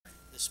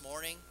this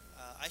morning.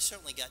 I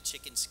certainly got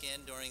chicken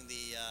skin during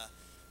the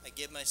I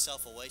Give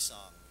Myself Away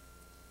song.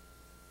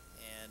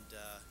 And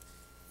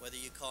whether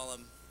you call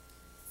them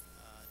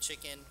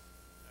chicken,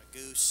 or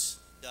goose,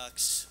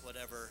 ducks,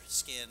 whatever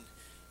skin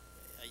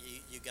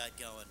you got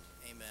going.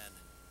 Amen.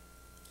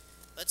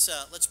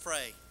 Let's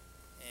pray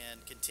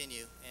and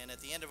continue. And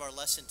at the end of our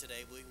lesson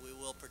today, we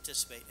will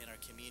participate in our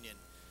communion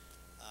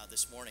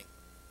this morning.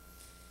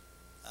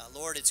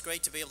 Lord, it's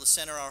great to be able to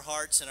center our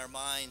hearts and our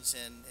minds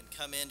and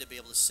come in to be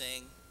able to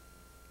sing.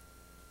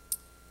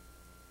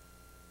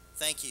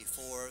 Thank you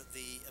for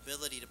the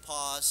ability to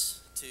pause,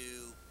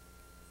 to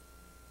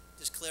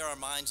just clear our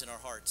minds and our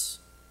hearts,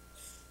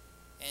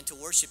 and to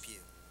worship you,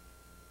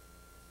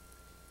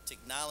 to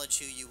acknowledge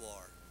who you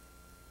are.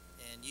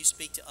 And you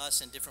speak to us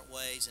in different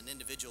ways, in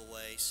individual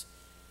ways.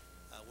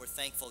 We're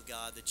thankful,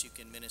 God, that you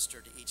can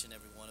minister to each and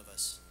every one of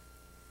us.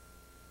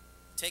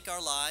 Take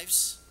our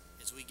lives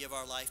as we give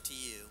our life to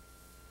you.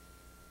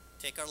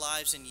 Take our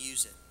lives and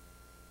use it.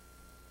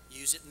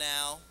 Use it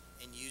now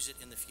and use it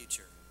in the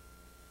future.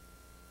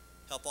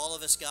 Help all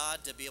of us,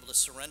 God, to be able to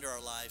surrender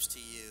our lives to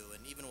you.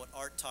 And even what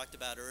Art talked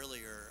about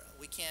earlier,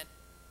 we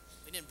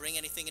didn't bring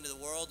anything into the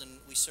world, and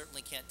we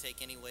certainly can't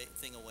take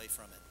anything away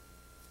from it.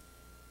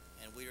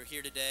 And we are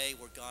here today,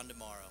 we're gone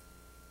tomorrow.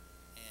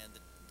 And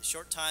the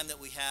short time that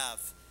we have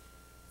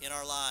in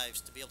our lives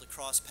to be able to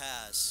cross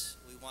paths,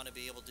 we want to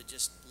be able to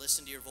just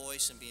listen to your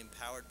voice and be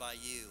empowered by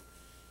you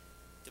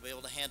to be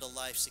able to handle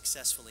life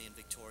successfully and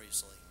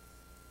victoriously.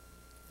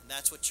 And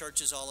that's what church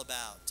is all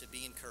about, to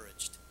be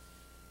encouraged.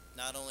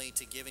 Not only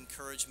to give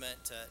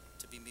encouragement,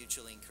 to be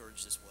mutually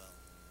encouraged as well.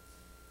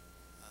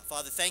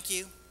 Father, thank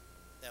you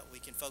that we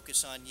can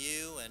focus on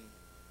you and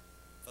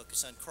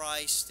focus on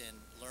Christ and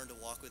learn to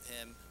walk with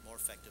him more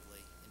effectively.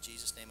 In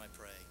Jesus' name I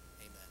pray.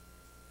 Amen.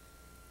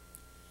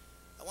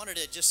 I wanted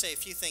to just say a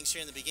few things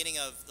here in the beginning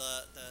of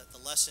the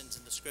lessons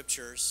in the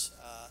scriptures,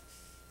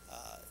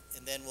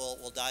 and then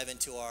we'll dive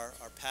into our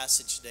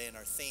passage today and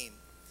our theme.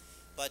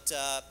 But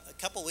a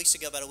couple weeks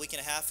ago, about a week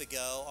and a half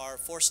ago, our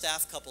 4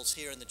 staff couples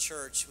here in the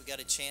church, we got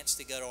a chance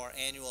to go to our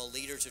annual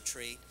leaders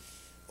retreat.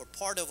 We're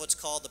part of what's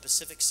called the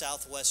Pacific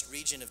Southwest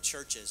region of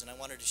churches, and I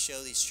wanted to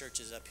show these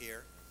churches up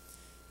here.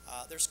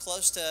 There's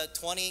close to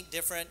 20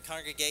 different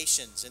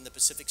congregations in the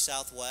Pacific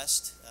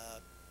Southwest.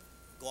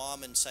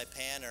 Guam and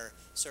Saipan are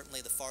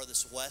certainly the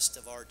farthest west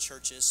of our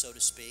churches, so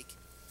to speak.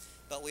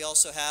 But we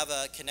also have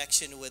a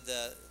connection with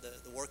the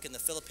work in the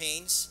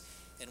Philippines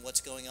and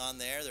what's going on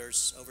there.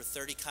 There's over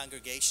 30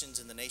 congregations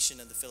in the nation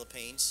of the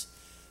Philippines,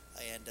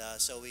 and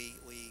so we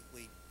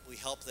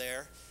help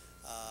there.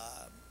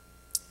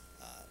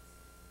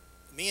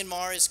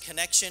 Myanmar is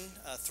connection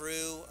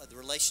through the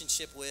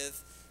relationship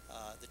with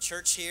the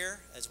church here,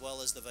 as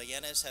well as the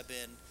Vayenas have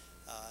been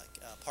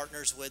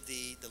partners with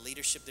the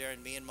leadership there in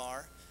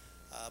Myanmar.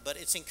 But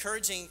it's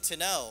encouraging to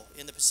know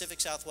in the Pacific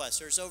Southwest,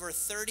 there's over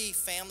 30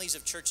 families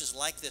of churches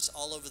like this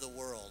all over the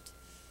world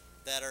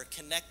that are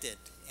connected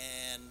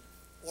and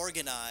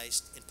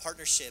organized in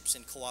partnerships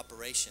and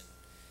cooperation.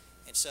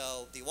 And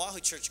so the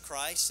Oahu Church of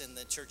Christ and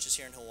the churches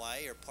here in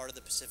Hawaii are part of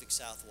the Pacific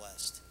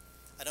Southwest.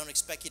 I don't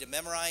expect you to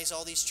memorize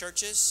all these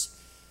churches,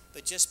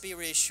 but just be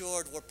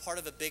reassured we're part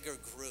of a bigger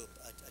group,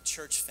 a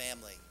church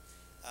family.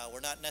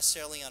 We're not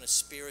necessarily on a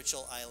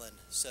spiritual island,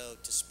 so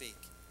to speak.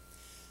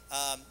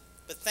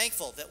 But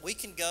thankful that we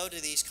can go to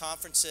these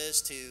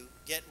conferences to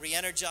get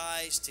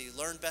re-energized, to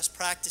learn best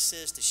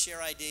practices, to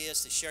share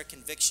ideas, to share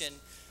conviction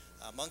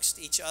amongst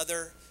each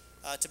other,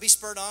 to be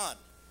spurred on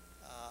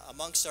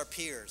amongst our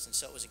peers. And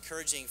so it was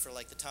encouraging for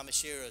like the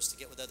Tamashiros to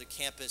get with other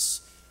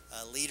campus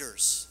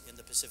leaders in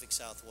the Pacific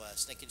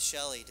Southwest. Nick and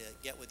Shelley to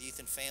get with youth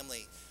and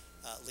family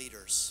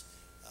leaders.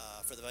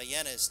 For the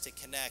Vayenas to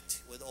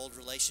connect with old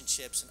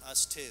relationships, and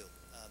us too.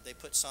 They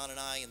put Son and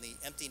I in the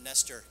empty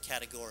nester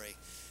category,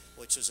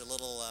 which was a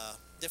little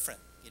different,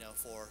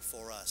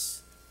 for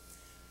us.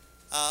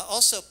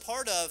 Also,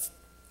 part of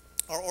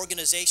our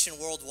organization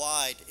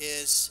worldwide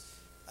is,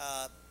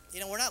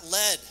 we're not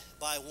led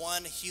by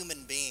one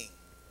human being.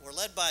 We're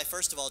led by,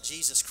 first of all,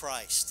 Jesus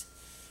Christ.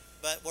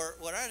 But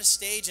we're at a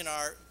stage in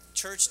our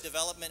church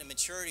development and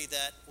maturity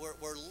that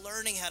we're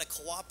learning how to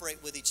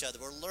cooperate with each other.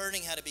 We're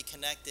learning how to be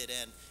connected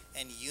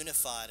and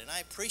unified. And I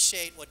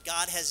appreciate what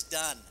God has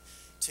done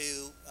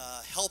to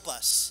help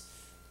us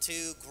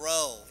to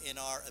grow in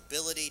our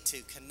ability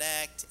to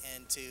connect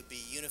and to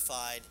be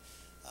unified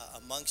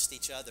amongst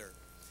each other.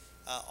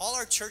 All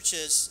our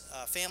churches,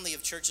 family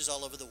of churches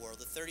all over the world,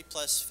 the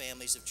 30-plus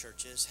families of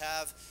churches,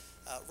 have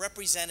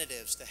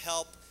representatives to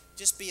help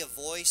just be a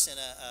voice and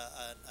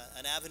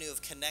an avenue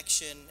of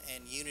connection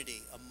and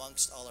unity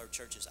amongst all our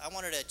churches. I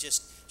wanted to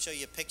just show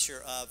you a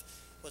picture of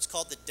what's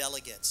called the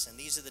delegates. And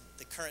these are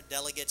the current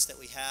delegates that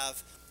we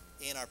have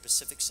in our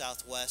Pacific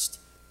Southwest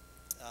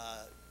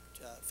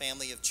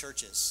family of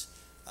churches.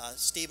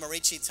 Steve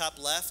Marici,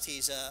 top left,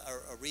 he's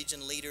a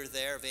region leader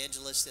there,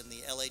 evangelist in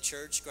the LA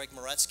church. Greg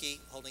Moretsky,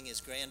 holding his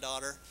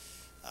granddaughter.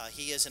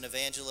 He is an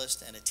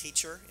evangelist and a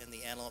teacher in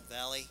the Antelope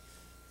Valley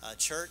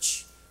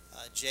church.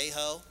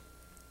 Jeho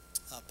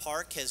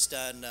Park has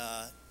done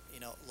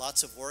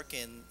lots of work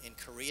in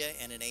Korea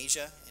and in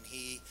Asia, and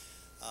he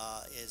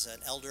is an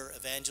elder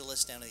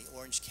evangelist down in the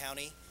Orange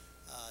County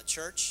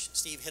church.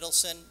 Steve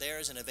Hiddleston there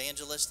is an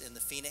evangelist in the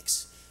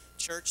Phoenix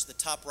church. The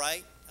top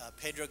right,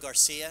 Pedro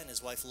Garcia and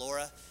his wife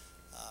Laura.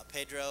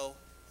 Pedro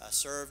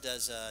served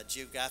as a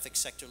geographic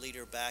sector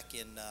leader back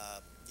in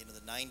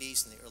the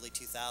 90s and the early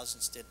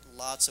 2000s, did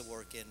lots of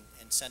work in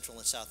Central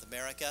and South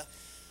America.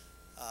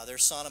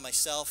 There's Son and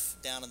myself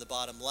down in the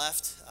bottom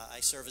left. I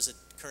serve as a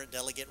current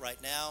delegate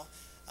right now.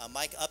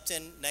 Mike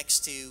Upton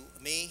next to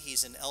me,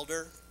 he's an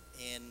elder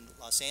in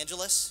Los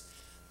Angeles.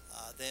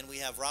 Then we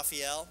have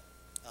Raphael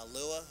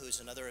Lua, who's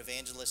another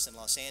evangelist in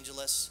Los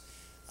Angeles,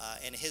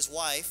 and his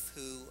wife,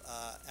 who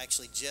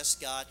actually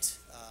just got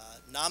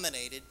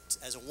nominated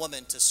as a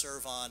woman to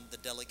serve on the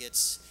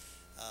delegates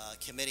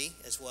committee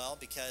as well,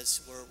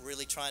 because we're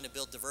really trying to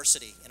build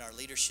diversity in our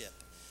leadership.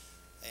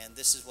 And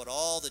this is what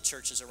all the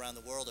churches around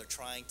the world are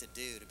trying to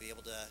do, to be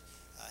able to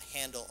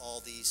handle all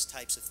these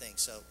types of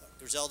things. So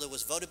Griselda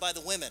was voted by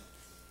the women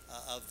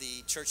of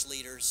the church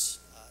leaders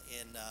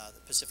in the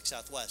Pacific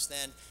Southwest.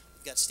 Then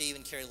we've got Steve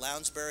and Carrie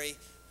Lounsbury,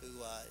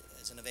 who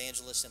is an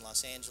evangelist in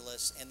Los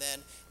Angeles. And then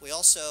we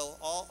also,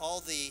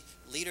 all the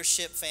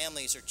leadership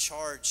families are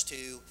charged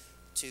to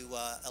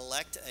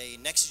elect a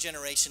next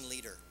generation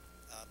leader,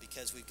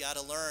 because we've got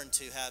to learn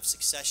to have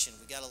succession.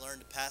 We've got to learn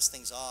to pass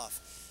things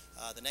off.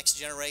 The next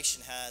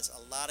generation has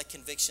a lot of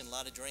conviction, a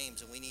lot of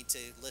dreams, and we need to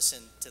listen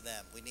to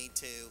them. We need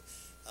to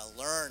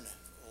learn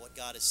what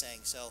God is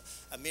saying. So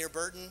Amir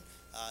Burton,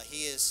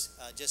 he is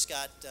just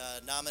got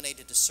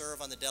nominated to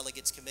serve on the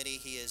delegates committee.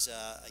 He is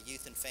a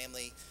youth and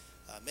family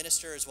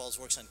minister, as well as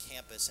works on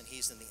campus, and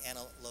he's in the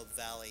Antelope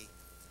Valley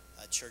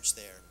church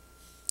there.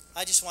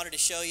 I just wanted to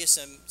show you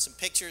some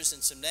pictures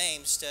and some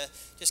names to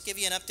just give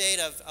you an update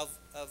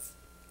of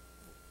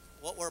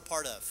what we're a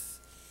part of.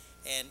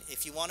 And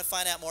if you want to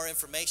find out more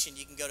information,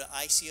 you can go to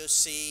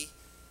ICOC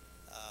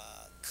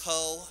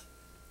co-op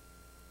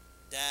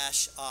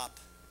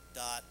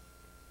dot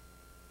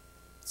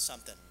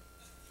something.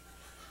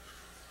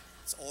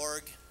 It's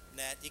org,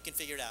 net, you can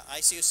figure it out.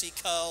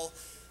 ICOC co-op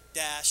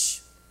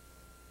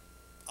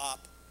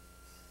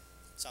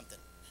something.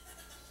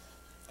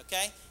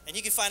 Okay? And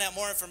you can find out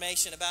more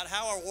information about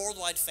how our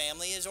worldwide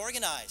family is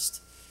organized.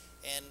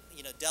 And,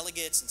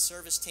 delegates and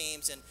service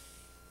teams. And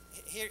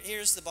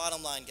here's the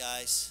bottom line,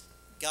 guys.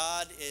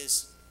 God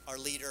is our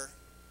leader,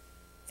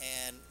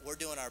 and we're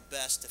doing our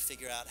best to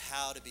figure out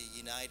how to be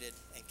united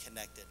and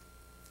connected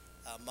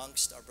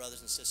amongst our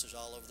brothers and sisters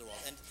all over the world.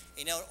 And,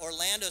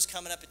 Orlando's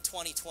coming up in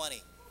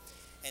 2020.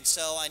 And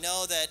so I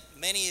know that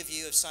many of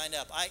you have signed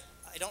up. I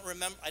don't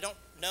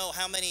know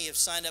how many have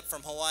signed up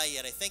from Hawaii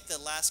yet. I think the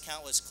last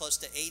count was close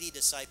to 80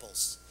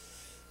 disciples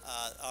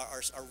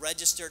are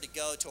registered to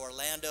go to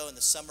Orlando in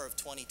the summer of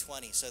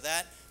 2020. So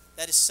that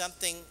is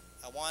something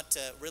I want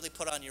to really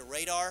put on your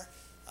radar,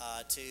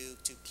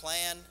 to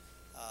plan,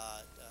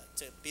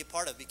 to be a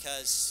part of,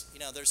 because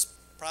there's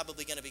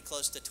probably going to be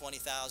close to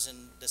 20,000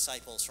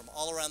 disciples from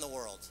all around the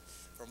world,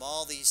 from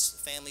all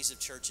these families of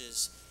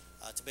churches,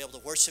 to be able to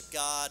worship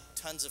God.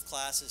 Tons of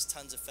classes,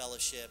 tons of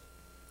fellowship.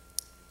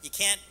 You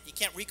can't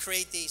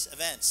recreate these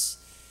events.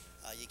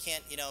 You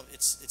can't,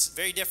 it's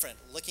very different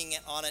looking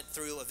on it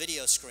through a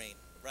video screen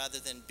rather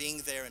than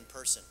being there in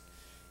person.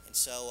 And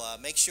so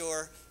make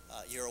sure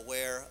you're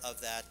aware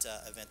of that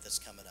event that's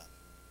coming up.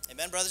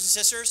 Amen, brothers and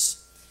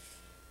sisters?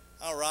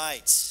 All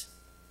right.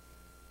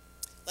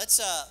 Let's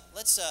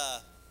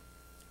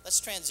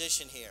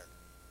transition here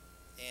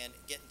and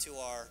get into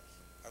our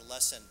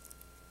lesson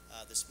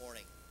this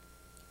morning.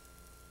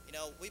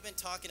 We've been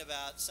talking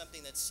about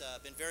something that's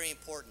been very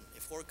important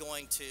if we're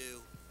going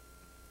to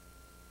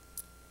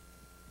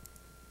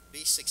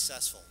be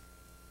successful.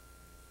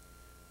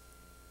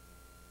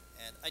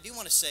 And I do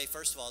want to say,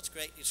 first of all, it's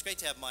great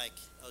to have Mike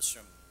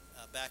Ostrom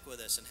back with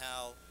us, and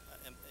how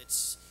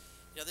it's,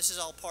 this is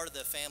all part of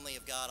the family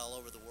of God all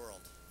over the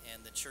world,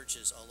 and the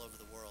churches all over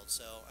the world.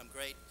 So I'm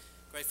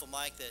grateful,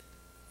 Mike, that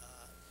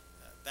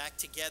back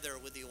together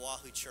with the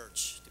Oahu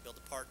Church to build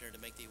a partner to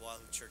make the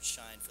Oahu Church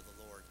shine for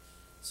the Lord.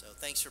 So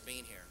thanks for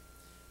being here.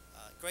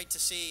 Great to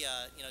see,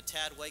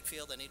 Tad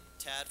Wakefield. I knew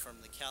Tad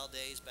from the Cal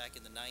days back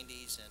in the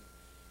 90s, and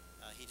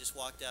he just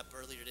walked up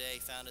earlier today,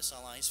 found us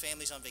online. His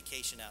family's on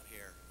vacation out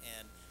here,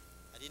 and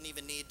I didn't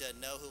even need to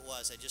know who it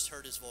was. I just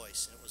heard his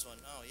voice, and it was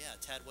oh yeah,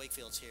 Tad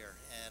Wakefield's here.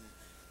 And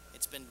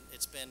it's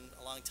been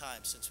a long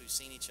time since we've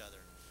seen each other.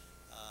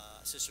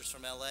 Sisters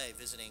from LA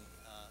visiting,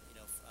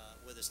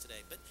 with us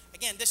today. But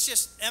again, this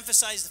just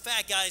emphasizes the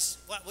fact, guys,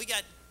 we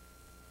got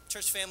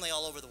church family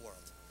all over the world.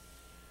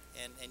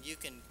 And you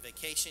can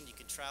vacation, you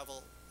can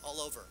travel all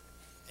over,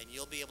 and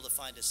you'll be able to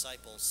find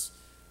disciples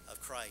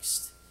of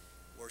Christ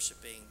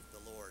worshiping the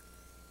Lord.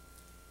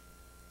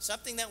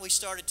 Something that we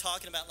started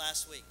talking about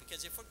last week,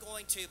 because if we're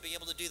going to be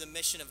able to do the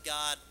mission of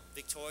God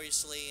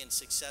victoriously and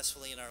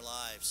successfully in our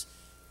lives,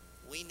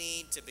 we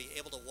need to be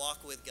able to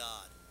walk with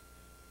God,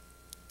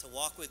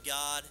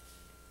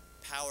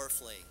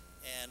 powerfully.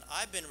 And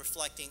I've been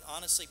reflecting,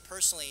 honestly,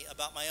 personally,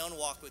 about my own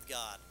walk with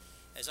God.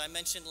 As I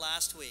mentioned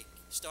last week,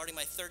 starting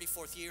my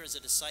 34th year as a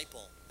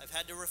disciple. I've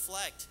had to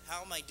reflect,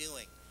 how am I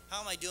doing?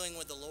 How am I doing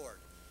with the Lord?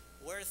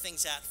 Where are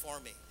things at for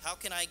me? How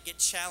can I get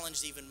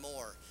challenged even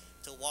more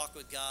to walk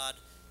with God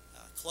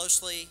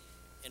closely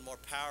and more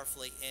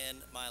powerfully in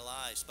my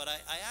lives? But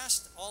I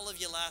asked all of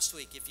you last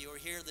week, if you were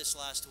here this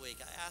last week,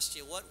 I asked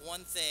you, what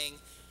one thing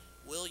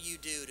will you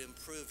do to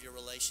improve your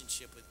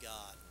relationship with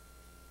God?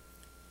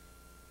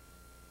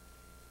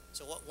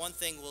 So what one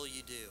thing will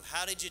you do?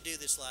 How did you do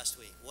this last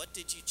week? What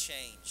did you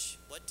change?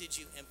 What did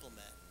you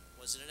implement?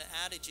 Was it an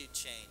attitude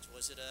change?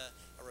 Was it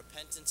a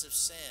repentance of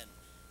sin?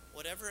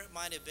 Whatever it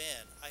might have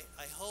been,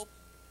 I hope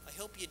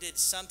you did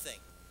something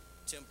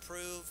to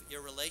improve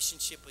your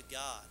relationship with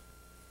God.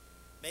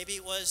 Maybe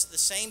it was the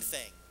same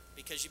thing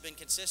because you've been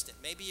consistent.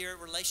 Maybe your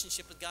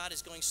relationship with God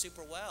is going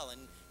super well and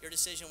your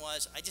decision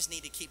was, I just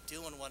need to keep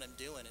doing what I'm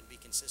doing and be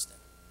consistent.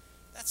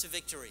 That's a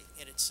victory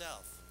in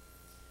itself.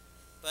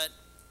 But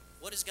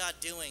what is God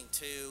doing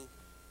to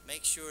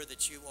make sure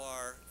that you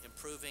are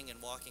improving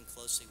and walking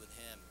closely with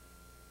Him?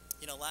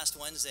 You know, last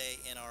Wednesday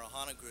in our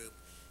Ohana group,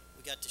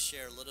 we got to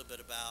share a little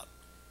bit about,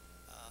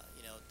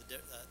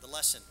 the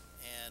lesson.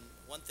 And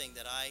one thing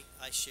that I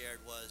shared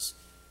was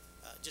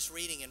just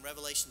reading in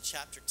Revelation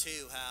chapter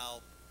 2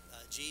 how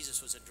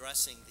Jesus was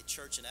addressing the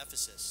church in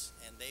Ephesus.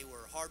 And they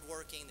were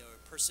hardworking, they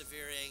were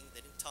persevering,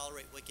 they didn't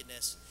tolerate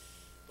wickedness.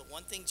 But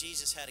one thing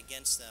Jesus had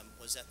against them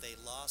was that they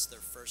lost their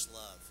first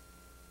love.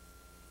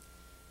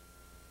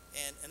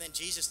 And then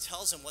Jesus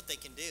tells them what they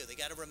can do. They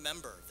got to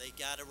remember. They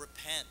got to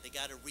repent. They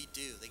got to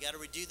redo. They got to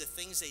redo the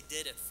things they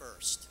did at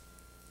first.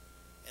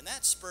 And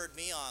that spurred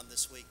me on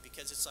this week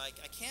because it's like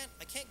I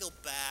can't go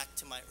back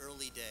to my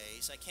early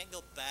days. I can't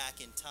go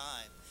back in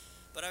time.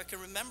 But I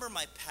can remember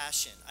my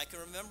passion. I can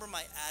remember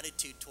my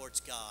attitude towards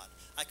God.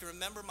 I can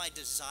remember my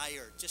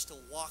desire just to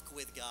walk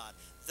with God.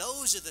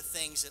 Those are the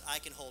things that I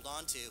can hold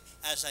on to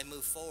as I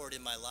move forward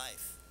in my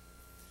life.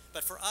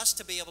 But for us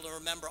to be able to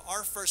remember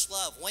our first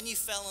love, when you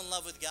fell in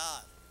love with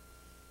God,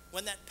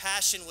 when that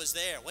passion was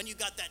there, when you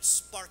got that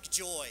spark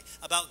joy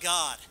about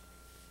God,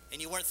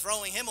 and you weren't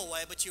throwing Him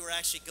away, but you were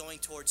actually going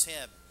towards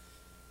Him,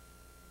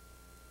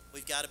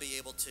 we've got to be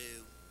able to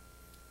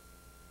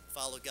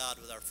follow God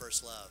with our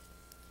first love.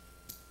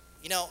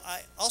 You know,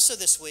 I also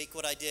this week,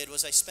 what I did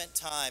was I spent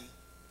time,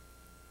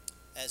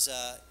 as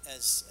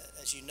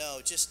you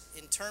know, just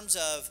in terms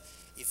of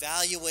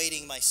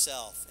evaluating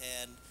myself.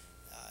 And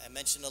I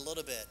mentioned a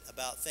little bit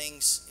about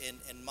things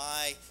in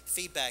my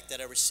feedback that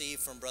I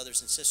received from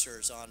brothers and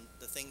sisters on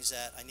the things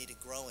that I need to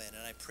grow in.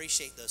 And I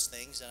appreciate those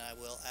things, and I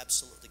will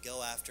absolutely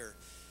go after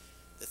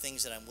the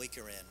things that I'm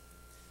weaker in.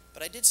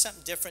 But I did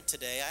something different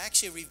today. I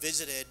actually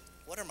revisited,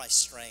 what are my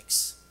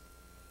strengths?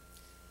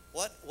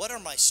 What are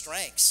my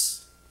strengths?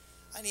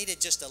 I needed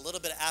just a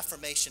little bit of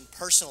affirmation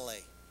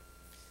personally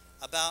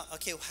about,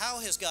 okay, how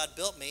has God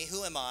built me?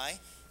 Who am I?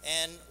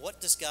 And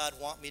what does God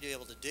want me to be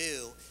able to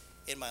do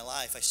in my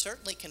life? I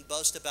certainly can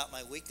boast about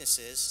my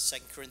weaknesses,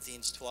 2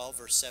 Corinthians 12,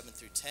 verse 7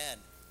 through 10.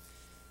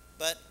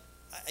 But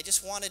I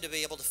just wanted to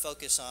be able to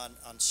focus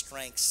on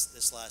strengths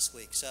this last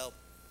week. So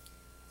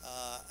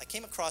I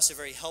came across a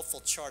very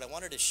helpful chart. I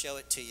wanted to show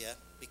it to you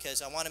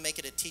because I want to make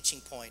it a teaching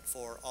point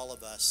for all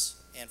of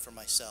us and for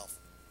myself.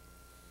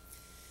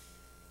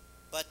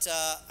 But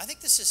I think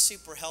this is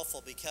super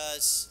helpful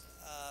because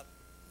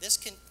this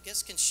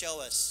can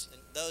show us,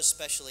 and those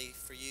especially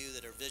for you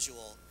that are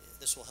visual,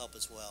 this will help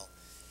as well.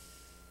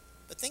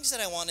 But things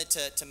that I wanted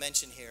to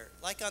mention here,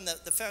 like on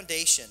the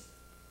foundation,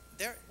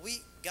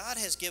 God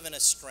has given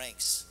us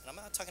strengths. And I'm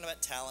not talking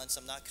about talents,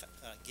 I'm not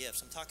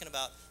gifts. I'm talking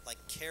about like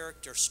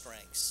character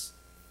strengths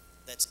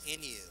that's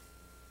in you.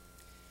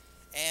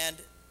 And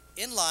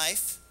in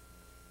life,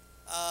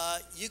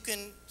 you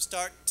can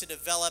start to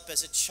develop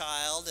as a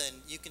child, and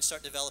you can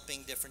start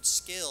developing different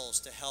skills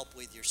to help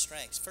with your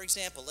strengths. For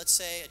example, let's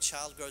say a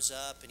child grows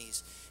up and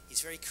he's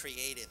very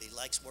creative. He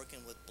likes working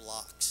with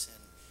blocks,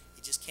 and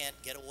he just can't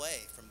get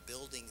away from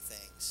building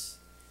things.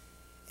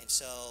 And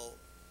so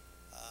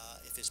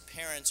if his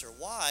parents are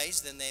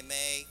wise, then they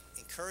may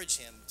encourage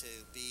him to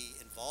be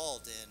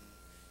involved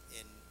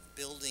in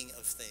building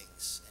of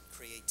things and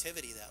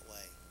creativity that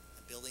way,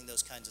 and building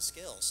those kinds of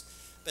skills.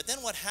 But then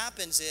what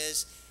happens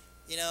is,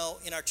 you know,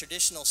 in our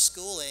traditional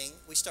schooling,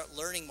 we start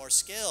learning more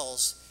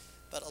skills,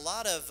 but a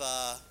lot of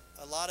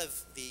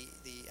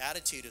the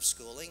attitude of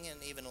schooling,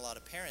 and even a lot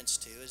of parents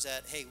too, is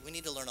that, hey, we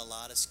need to learn a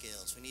lot of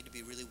skills. We need to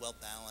be really well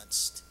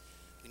balanced.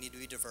 We need to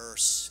be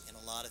diverse in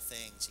a lot of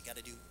things. You got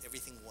to do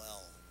everything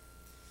well.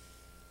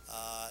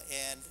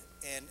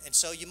 And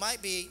so you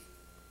might be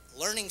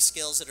learning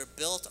skills that are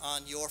built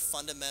on your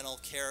fundamental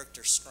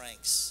character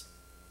strengths,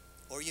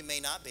 or you may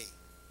not be.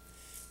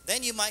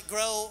 Then you might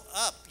grow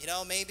up, you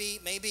know, maybe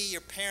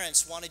your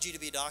parents wanted you to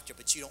be a doctor,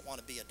 but you don't want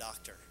to be a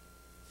doctor.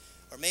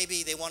 Or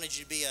maybe they wanted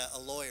you to be a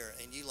lawyer,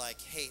 and you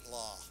hate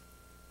law.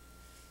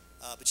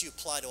 But you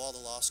apply to all the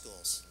law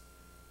schools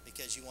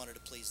because you wanted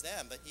to please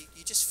them. But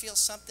you just feel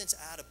something's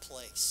out of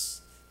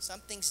place.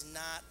 Something's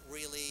not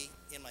really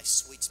in my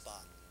sweet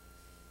spot.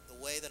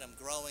 The way that I'm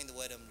growing, the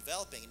way that I'm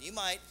developing. And you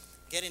might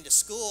get into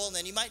school, and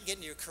then you might get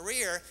into your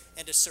career,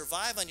 and to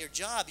survive on your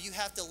job, you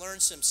have to learn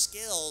some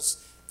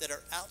skills that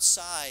are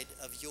outside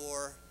of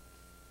your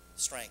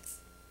strength.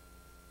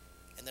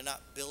 And they're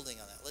not building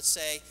on that. Let's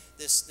say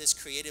this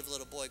creative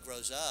little boy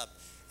grows up,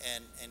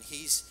 and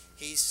he's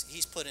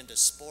put into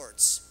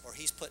sports, or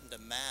he's put into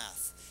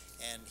math,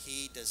 and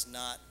he does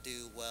not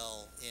do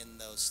well in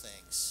those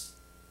things.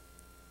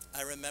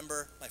 I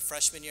remember my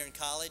freshman year in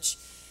college,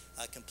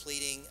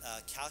 completing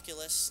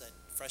calculus, that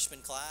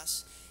freshman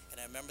class, and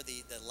I remember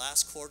the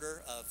last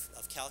quarter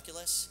of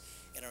calculus,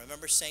 and I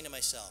remember saying to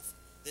myself,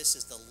 this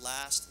is the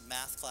last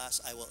math class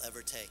I will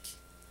ever take.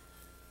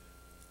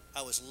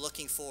 I was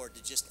looking forward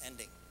to just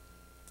ending.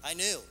 I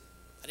knew.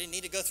 I didn't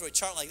need to go through a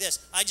chart like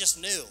this. I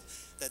just knew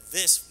that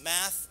this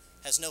math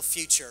has no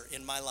future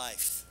in my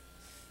life.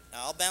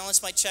 Now, I'll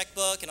balance my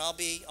checkbook, and I'll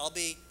be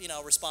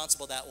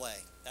responsible that way.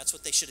 That's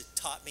what they should have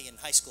taught me in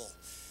high school.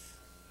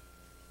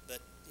 But,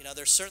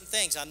 there's certain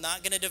things. I'm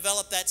not going to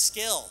develop that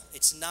skill.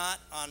 It's not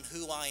on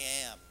who I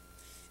am.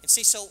 And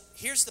see, so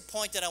here's the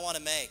point that I want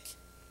to make.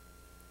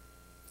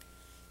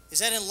 Is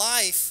that in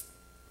life,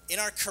 in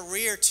our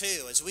career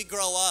too, as we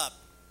grow up,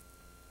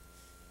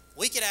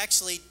 we could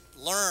actually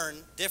learn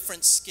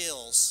different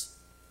skills,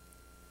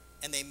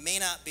 and they may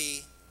not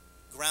be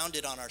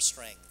grounded on our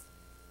strength.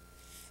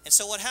 And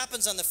so what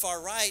happens on the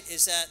far right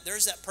is that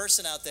there's that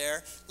person out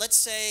there, let's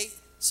say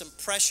some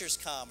pressures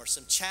come or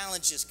some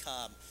challenges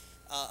come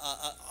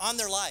on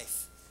their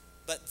life,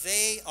 but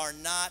they are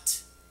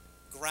not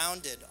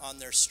grounded on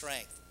their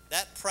strength.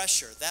 That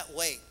pressure, that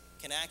weight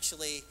can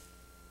actually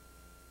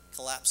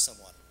collapse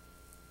someone.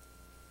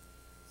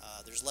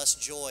 There's less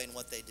joy in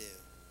what they do.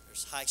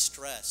 There's high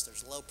stress.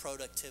 There's low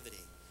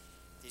productivity.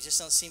 They just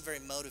don't seem very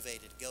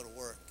motivated to go to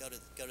work, go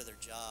to their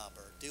job,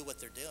 or do what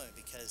they're doing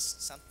because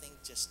something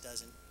just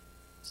doesn't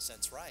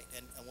sense right.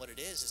 And what it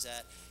is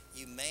that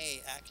you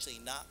may actually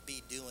not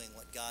be doing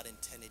what God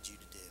intended you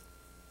to do.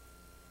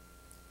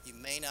 You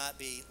may not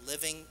be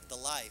living the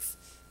life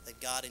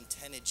that God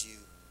intended you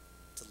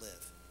to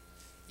live.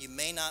 You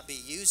may not be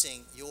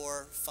using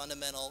your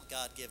fundamental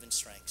God-given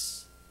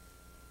strengths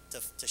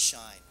to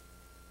shine,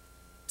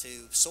 to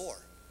soar.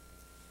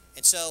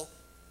 And so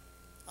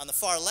on the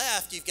far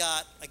left, you've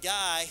got a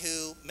guy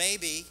who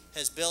maybe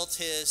has built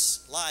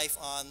his life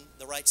on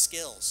the right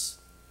skills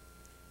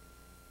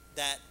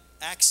that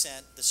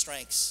accent the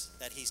strengths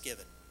that he's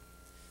given.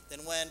 Then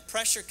when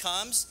pressure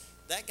comes,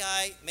 that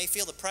guy may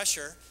feel the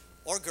pressure,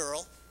 or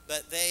girl,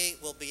 but they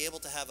will be able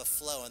to have a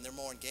flow, and they're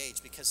more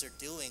engaged because they're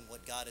doing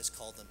what God has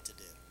called them to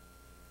do.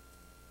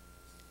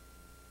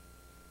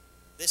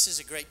 This is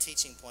a great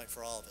teaching point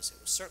for all of us. It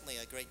was certainly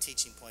a great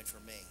teaching point for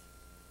me,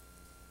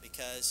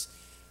 because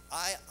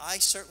I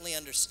certainly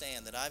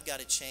understand that I've got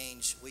to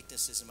change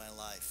weaknesses in my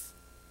life.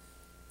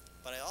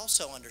 But I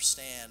also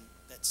understand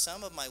that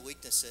some of my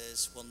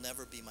weaknesses will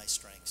never be my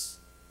strengths.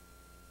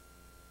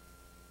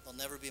 They'll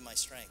never be my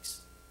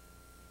strengths.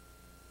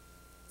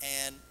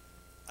 And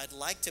I'd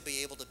like to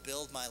be able to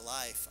build my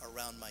life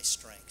around my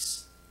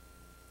strengths,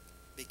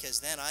 because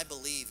then I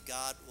believe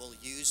God will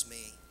use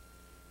me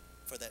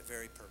for that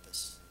very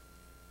purpose.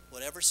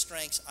 Whatever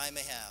strengths I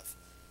may have,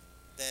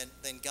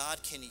 then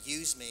God can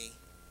use me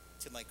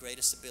to my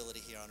greatest ability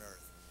here on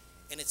earth.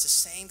 And it's the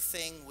same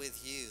thing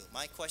with you.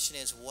 My question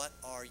is, what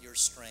are your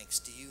strengths?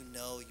 Do you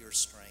know your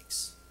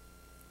strengths?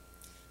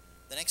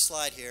 The next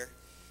slide here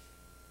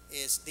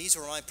is, these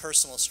are my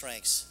personal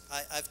strengths.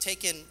 I've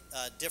taken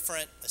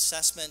different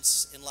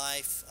assessments in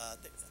life,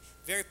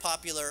 very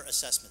popular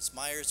assessments.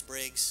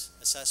 Myers-Briggs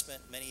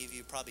assessment, many of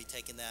you probably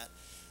taken that.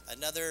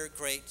 Another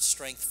great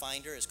strength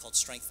finder is called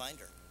Strength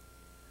Finder.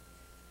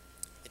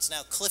 It's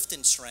now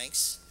Clifton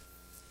Strengths,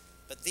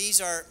 but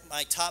these are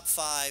my top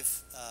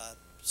 5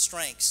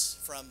 strengths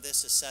from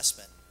this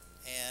assessment.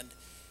 And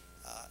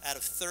out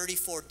of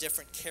 34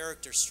 different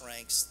character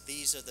strengths,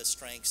 these are the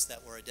strengths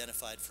that were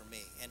identified for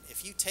me. And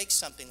if you take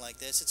something like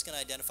this, it's going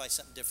to identify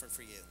something different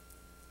for you.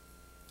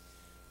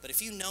 But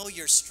if you know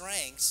your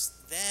strengths,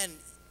 then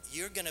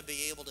you're going to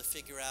be able to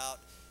figure out,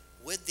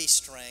 with these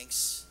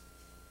strengths,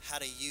 how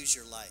to use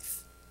your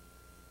life,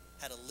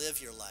 how to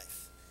live your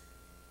life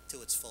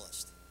to its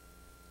fullest.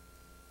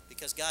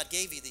 Because God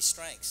gave you these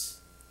strengths.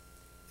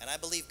 And I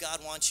believe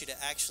God wants you to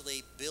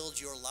actually build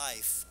your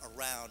life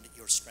around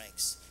your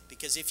strengths.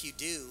 Because if you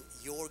do,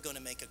 you're going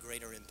to make a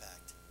greater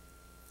impact.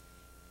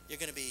 You're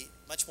going to be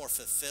much more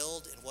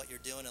fulfilled in what you're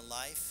doing in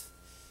life.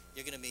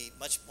 You're going to be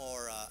much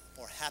more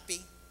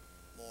happy,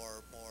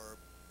 more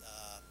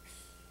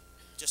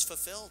just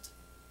fulfilled.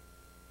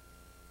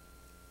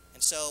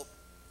 And so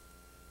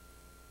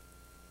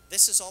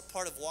this is all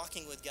part of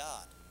walking with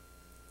God.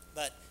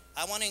 But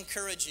I want to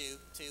encourage you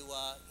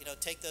to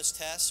take those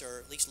tests, or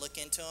at least look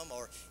into them,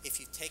 or if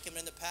you've taken them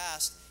in the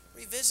past,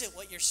 revisit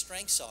what your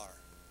strengths are,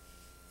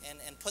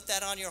 and put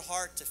that on your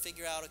heart to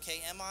figure out,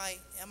 okay, am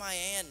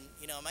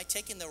I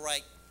taking the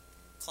right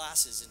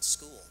classes in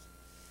school?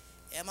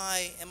 Am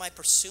I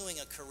pursuing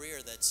a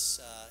career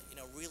that's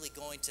really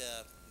going to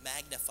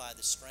magnify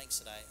the strengths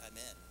that I'm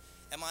in?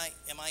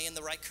 Am I in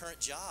the right current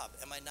job?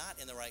 Am I not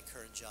in the right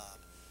current job?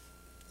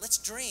 let's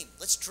dream.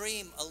 Let's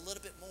dream a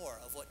little bit more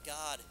of what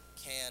God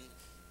can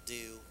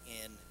do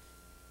in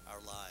our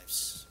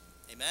lives.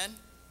 Amen?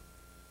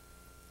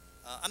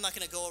 I'm not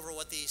going to go over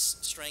what these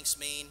strengths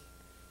mean.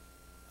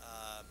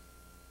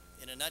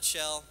 In a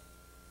nutshell,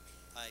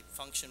 I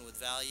function with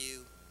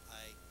value.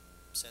 I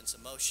sense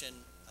emotion.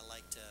 I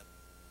like to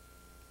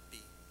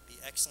be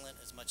excellent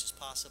as much as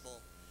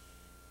possible.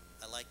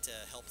 I like to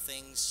help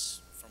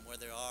things from where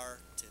they are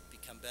to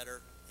become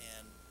better,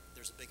 and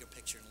there's a bigger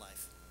picture in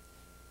life.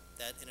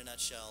 That in a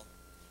nutshell,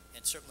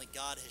 and certainly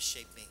God has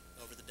shaped me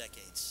over the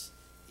decades.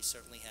 He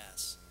certainly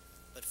has.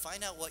 But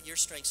find out what your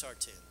strengths are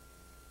too.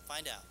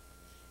 Find out.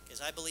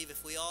 Because I believe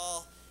if we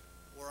all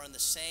were on the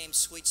same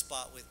sweet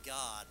spot with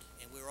God,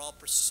 and we were all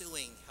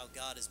pursuing how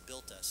God has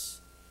built us,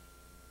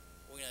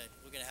 we're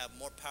gonna have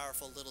more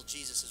powerful little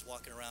Jesuses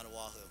walking around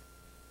Oahu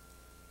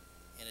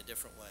in a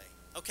different way.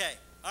 Okay,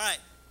 all right.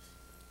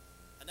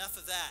 Enough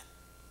of that.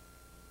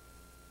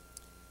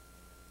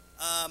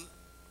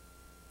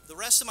 The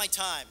rest of my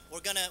time,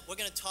 we're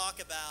gonna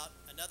talk about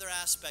another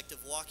aspect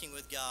of walking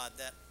with God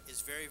that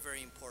is very,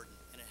 very important,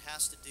 and it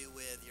has to do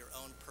with your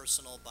own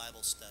personal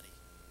Bible study.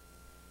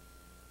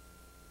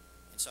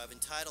 And so I've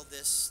entitled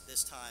this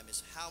time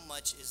is How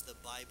Much is the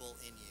Bible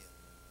in You?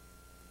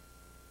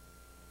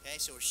 Okay,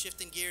 so we're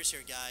shifting gears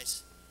here,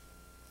 guys.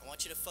 I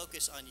want you to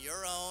focus on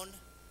your own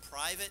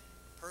private,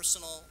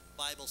 personal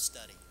Bible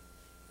study.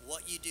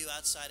 What you do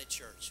outside of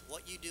church,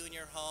 what you do in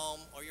your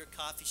home or your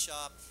coffee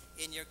shop,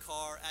 in your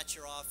car, at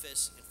your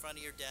office, in front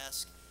of your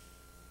desk,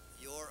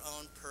 your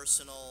own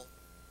personal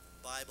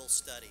Bible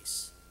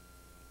studies.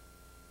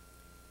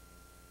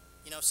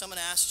 You know, if someone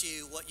asked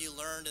you what you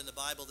learned in the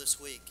Bible this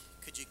week,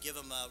 could you give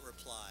them a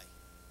reply?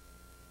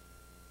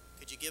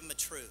 Could you give them a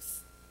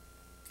truth?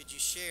 Could you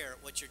share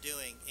what you're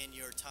doing in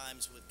your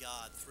times with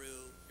God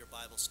through your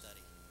Bible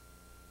study?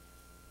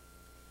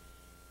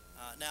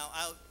 Now,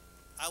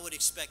 I would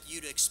expect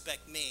you to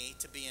expect me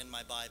to be in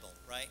my Bible,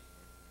 right?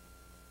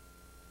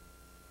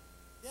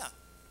 Yeah.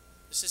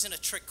 This isn't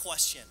a trick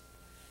question.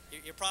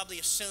 You're probably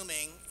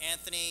assuming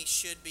Anthony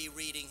should be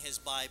reading his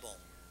Bible.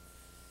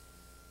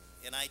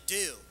 And I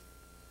do.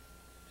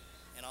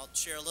 And I'll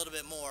share a little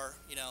bit more,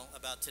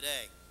 about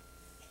today.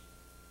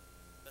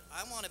 But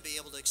I want to be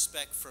able to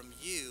expect from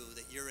you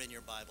that you're in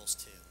your Bibles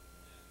too.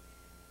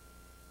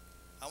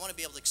 I want to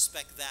be able to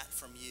expect that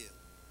from you.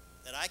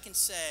 That I can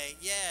say,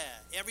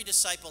 yeah, every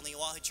disciple in the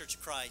Oahu Church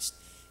of Christ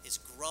is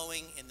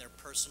growing in their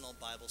personal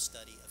Bible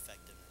study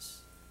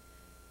effectiveness.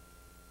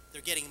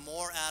 They're getting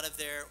more out of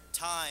their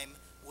time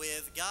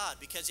with God.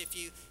 Because if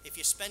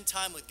you spend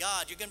time with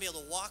God, you're going to be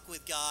able to walk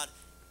with God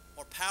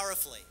more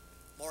powerfully,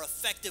 more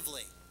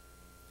effectively.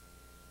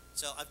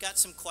 So I've got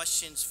some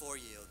questions for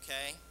you,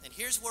 okay? And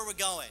here's where we're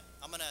going.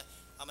 I'm gonna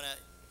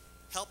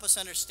help us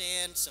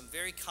understand some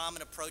very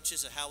common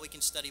approaches of how we can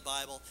study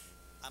Bible.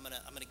 I'm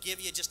gonna give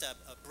you just a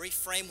brief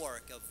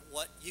framework of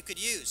what you could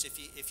use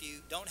if you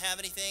don't have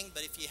anything,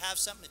 but if you have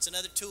something, it's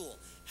another tool,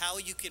 how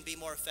you can be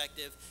more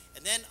effective.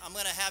 And then I'm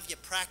gonna have you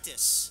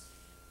practice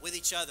with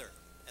each other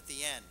at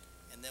the end,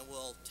 and then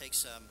we'll take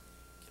some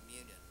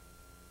communion.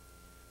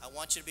 I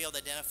want you to be able to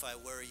identify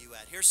where are you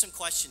at. Here's some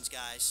questions,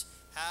 guys.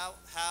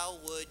 How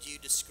would you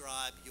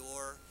describe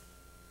your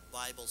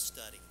Bible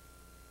study?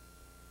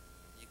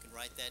 You can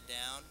write that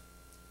down.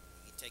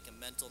 You can take a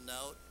mental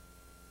note.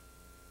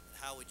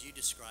 How would you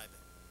describe it?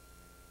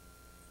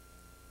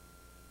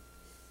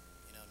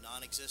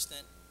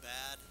 Non-existent,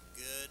 bad,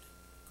 good,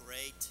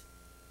 great,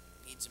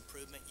 needs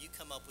improvement. You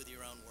come up with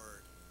your own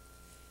word.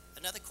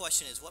 Another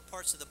question is, what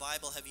parts of the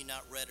Bible have you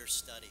not read or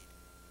studied?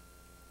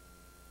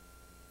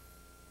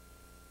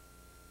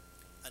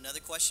 Another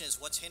question is,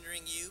 what's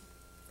hindering you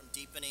from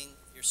deepening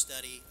your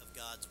study of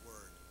God's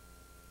Word?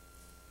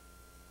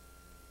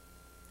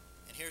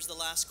 And here's the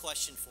last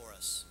question for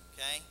us,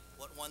 okay?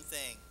 What one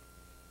thing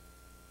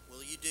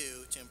will you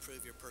do to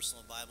improve your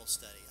personal Bible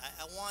study?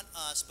 I want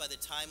us, by the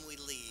time we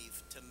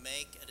leave, to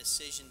make a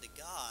decision to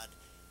God,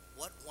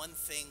 what one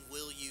thing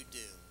will you do?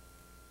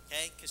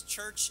 Okay? Because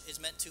church is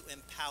meant to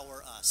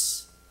empower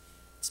us.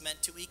 It's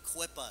meant to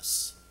equip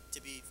us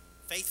to be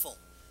faithful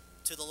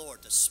to the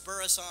Lord, to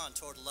spur us on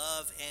toward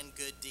love and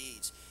good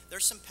deeds.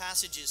 There's some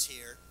passages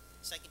here,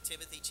 2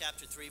 Timothy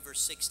chapter 3, verse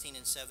 16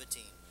 and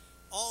 17.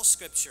 All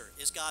Scripture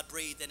is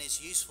God-breathed and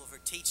is useful for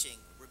teaching,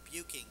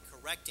 rebuking,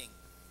 correcting,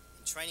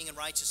 and training in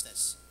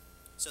righteousness,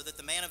 so that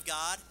the man of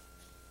God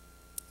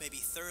may be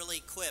thoroughly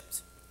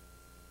equipped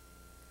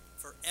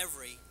for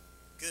every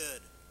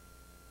good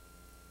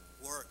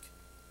work.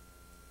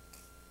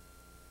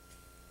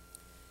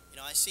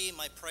 I see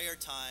my prayer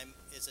time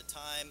is a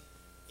time,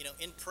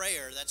 in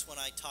prayer, that's when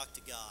I talk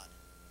to God.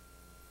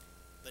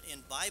 But in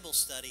Bible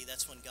study,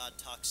 that's when God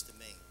talks to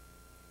me.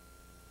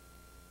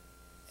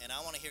 And I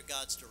want to hear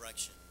God's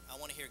direction. I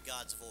want to hear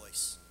God's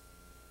voice.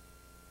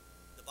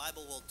 The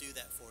Bible will do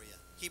that for you.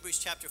 Hebrews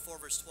chapter 4,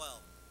 verse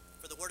 12.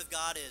 For the word of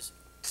God is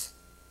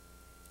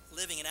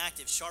living and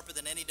active, sharper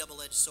than any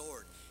double-edged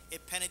sword.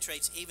 It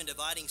penetrates even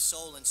dividing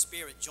soul and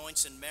spirit,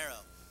 joints and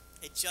marrow.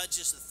 It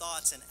judges the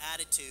thoughts and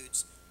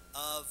attitudes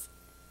of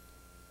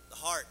the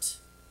heart.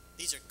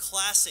 These are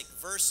classic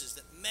verses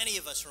that many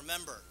of us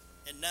remember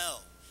and know.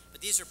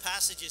 But these are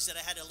passages that I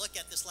had to look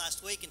at this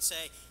last week and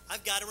say,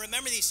 I've got to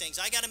remember these things.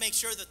 I got to make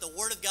sure that the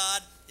Word of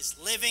God is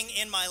living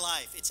in my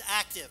life. It's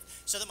active,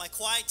 so that my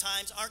quiet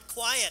times aren't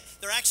quiet.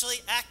 They're actually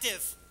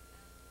active.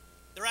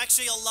 They're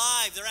actually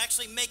alive. They're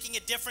actually making a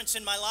difference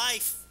in my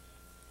life.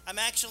 I'm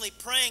actually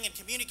praying and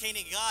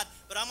communicating to God,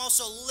 but I'm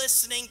also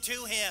listening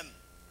to Him.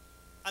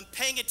 I'm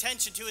paying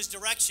attention to His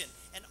direction.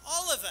 And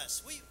all of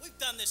us, we've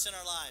done this in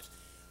our lives.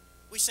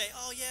 We say,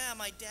 oh yeah,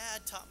 my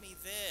dad taught me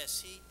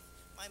this.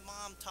 My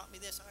mom taught me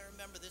this. I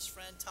remember this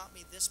friend taught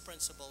me this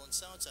principle, and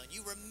so and so.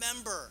 You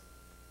remember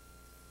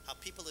how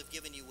people have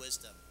given you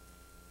wisdom.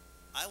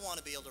 I want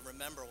to be able to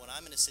remember when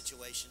I'm in a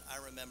situation,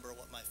 I remember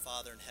what my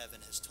Father in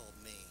heaven has told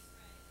me.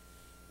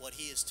 What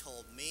He has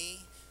told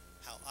me,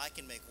 how I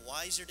can make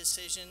wiser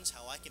decisions,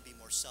 how I can be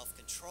more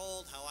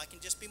self-controlled, how I can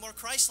just be more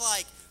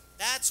Christ-like.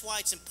 That's why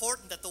it's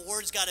important that the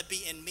Word's got to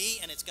be in me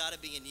and it's got to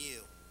be in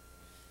you.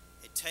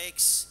 It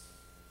takes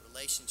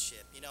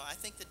relationship. You know, I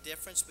think the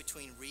difference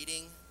between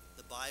reading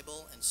the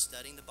Bible and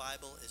studying the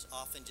Bible is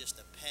often just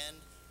a pen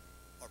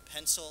or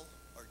pencil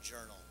or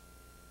journal.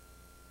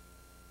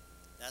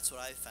 That's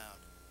what I've found.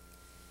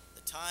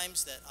 The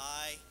times that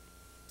I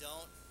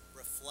don't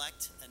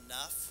reflect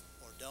enough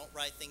or don't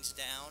write things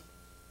down,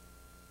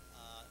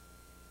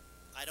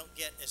 I don't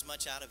get as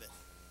much out of it.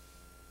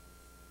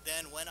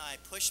 Then when I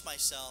push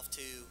myself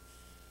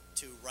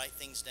to write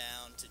things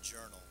down, to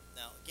journal.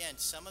 Now, again,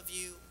 some of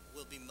you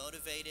will be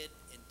motivated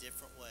in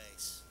different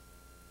ways.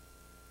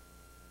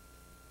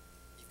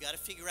 You've got to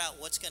figure out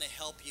what's going to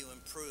help you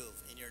improve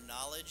in your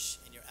knowledge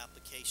and your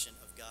application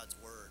of God's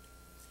Word.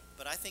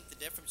 But I think the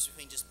difference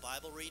between just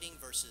Bible reading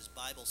versus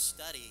Bible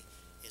study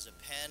is a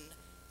pen,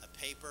 a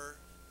paper,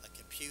 a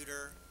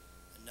computer,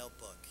 a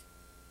notebook,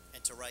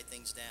 and to write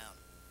things down.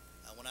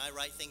 When I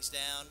write things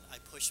down, I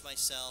push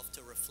myself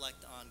to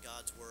reflect on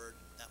God's Word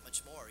that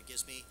much more. It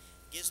gives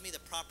me the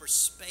proper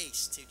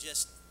space to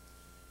just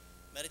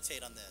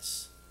meditate on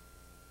this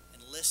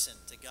and listen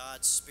to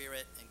God's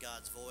Spirit and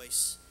God's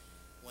voice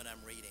when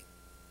I'm reading.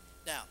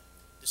 Now,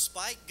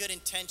 despite good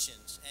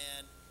intentions,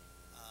 and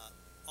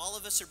all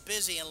of us are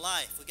busy in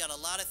life. We've got a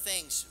lot of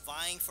things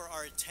vying for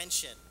our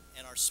attention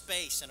and our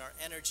space and our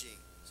energy.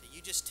 So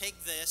you just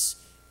take this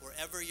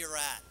wherever you're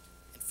at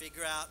and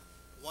figure out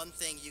one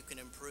thing you can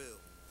improve.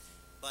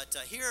 But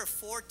here are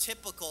 4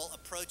 typical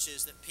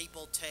approaches that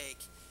people take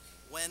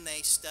when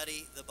they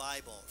study the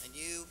Bible. And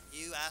you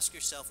ask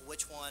yourself,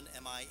 which one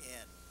am I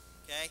in?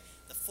 Okay?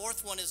 The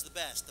 4th one is the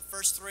best. The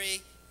first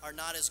 3 are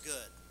not as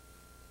good.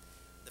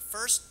 The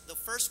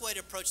first way to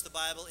approach the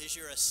Bible is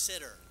you're a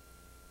sitter.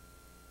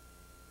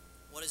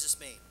 What does this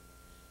mean?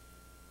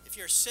 If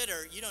you're a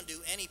sitter, you don't do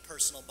any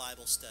personal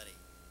Bible study.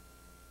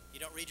 You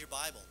don't read your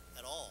Bible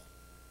at all.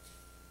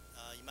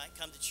 You might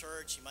come to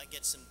church, you might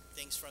get some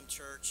things from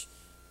church,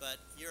 but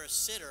you're a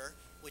sitter,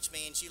 which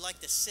means you like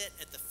to sit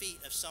at the feet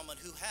of someone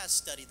who has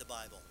studied the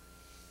Bible.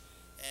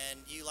 And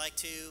you like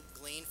to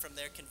glean from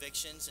their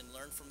convictions and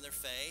learn from their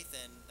faith,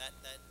 and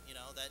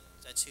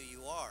that's who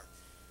you are.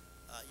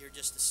 You're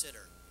just a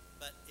sitter.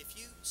 But if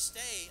you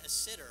stay a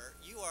sitter,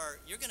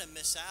 you're going to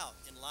miss out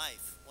in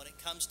life when it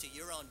comes to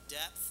your own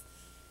depth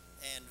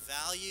and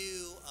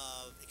value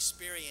of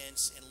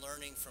experience in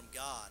learning from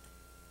God.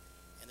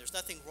 And there's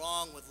nothing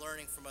wrong with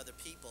learning from other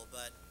people,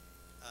 but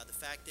the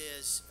fact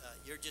is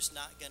you're just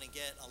not going to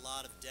get a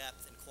lot of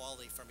depth and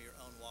quality from your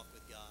own walk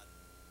with God.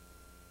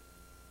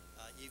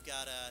 You're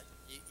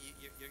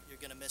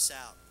going to miss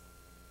out.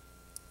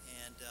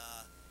 And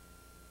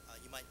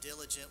you might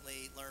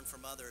diligently learn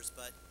from others,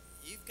 but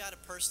you've got to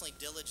personally,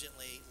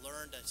 diligently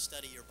learn to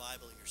study your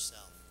Bible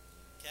yourself.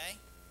 Okay?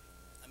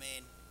 I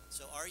mean,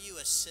 so are you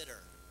a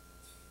sitter?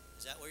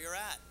 Is that where you're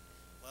at?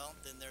 Well,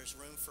 then there's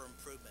room for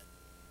improvement.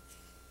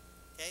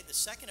 Okay? The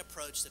second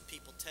approach that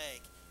people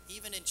take,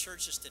 even in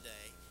churches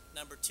today,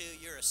 number 2,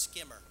 you're a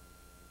skimmer.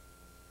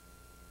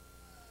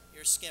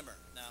 You're a skimmer.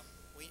 Now,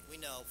 we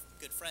know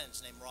good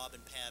friends named Rob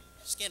and Pam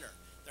Skinner.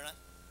 They're not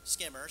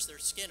skimmers, they're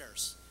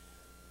skinners.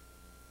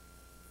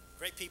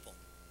 Great people.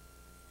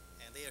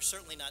 And they are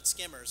certainly not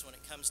skimmers when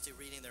it comes to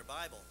reading their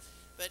Bible.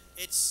 But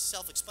it's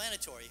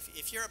self-explanatory.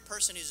 If you're a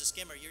person who's a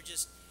skimmer, you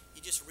just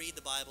read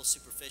the Bible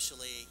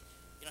superficially.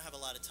 You don't have a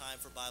lot of time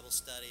for Bible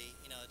study.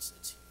 You know,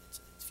 it's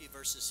a few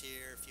verses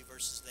here, a few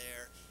verses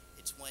there.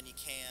 It's when you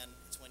can.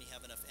 It's when you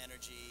have enough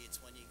energy.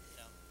 It's when you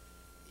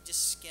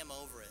just skim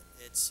over it.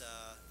 It's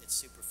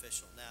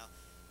superficial. Now,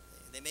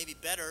 they may be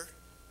better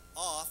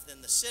off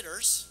than the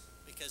sitters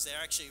because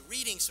they're actually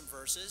reading some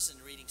verses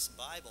and reading some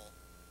Bible.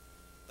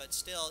 But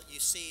still, you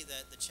see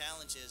that the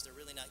challenge is they're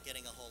really not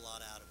getting a whole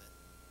lot out of it,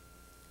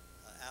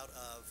 out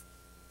of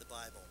the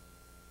Bible.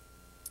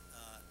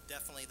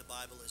 Definitely the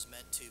Bible is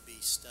meant to be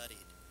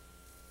studied.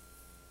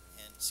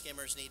 And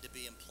skimmers need to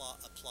be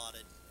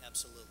applauded,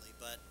 absolutely.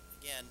 But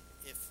again,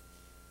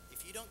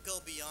 if you don't go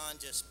beyond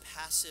just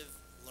passive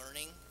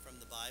learning from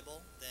the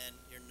Bible, then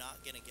you're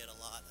not going to get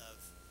a lot of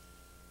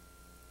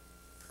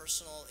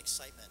personal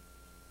excitement.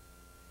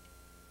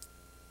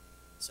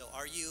 So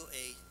are you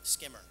a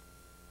skimmer?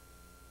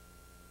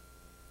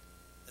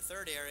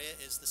 third area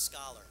is the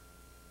scholar.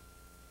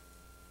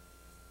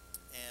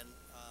 And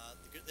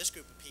this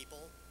group of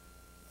people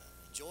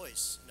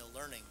enjoys,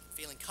 learning,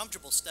 feeling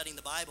comfortable studying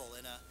the Bible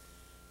in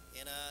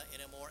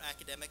a more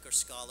academic or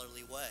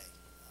scholarly way.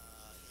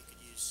 You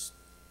could use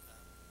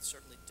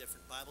certainly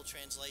different Bible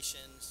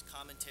translations,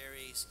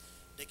 commentaries,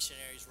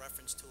 dictionaries,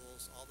 reference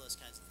tools, all those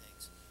kinds of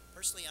things.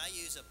 Personally, I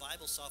use a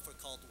Bible software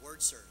called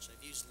Word Search.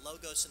 I've used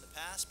Logos in the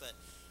past, but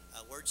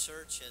Word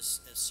Search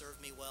has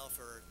served me well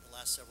for the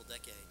last several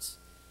decades.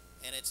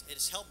 And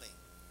it's helped me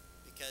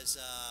because,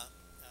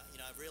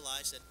 I've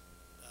realized that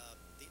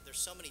there's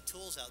so many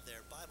tools out there,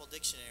 Bible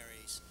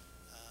dictionaries,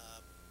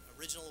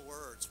 original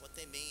words, what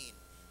they mean.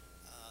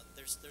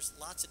 There's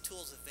lots of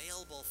tools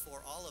available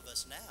for all of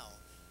us now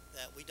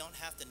that we don't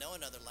have to know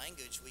another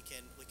language. We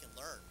can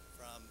learn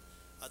from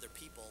other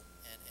people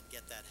and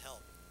get that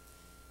help.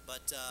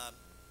 But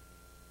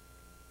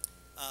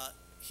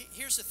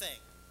here's the thing.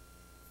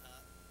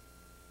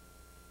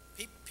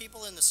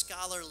 People in the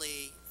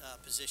scholarly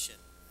position,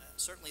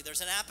 certainly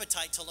there's an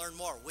appetite to learn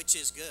more, which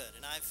is good.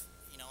 And I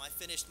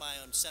finished my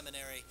own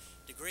seminary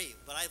degree.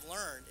 What I've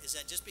learned is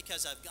that just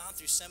because I've gone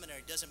through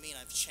seminary doesn't mean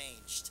I've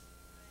changed.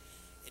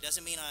 It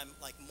doesn't mean I'm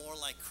more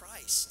like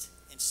Christ.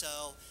 And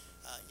so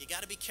you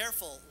got to be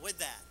careful with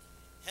that.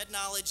 Head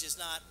knowledge is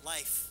not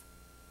life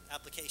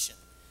application.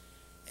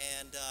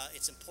 And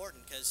it's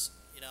important because,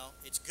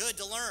 it's good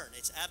to learn.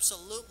 It's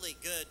absolutely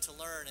good to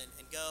learn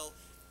and go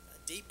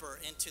deeper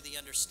into the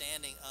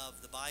understanding of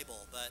the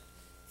Bible. But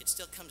it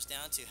still comes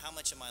down to how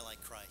much am I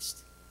like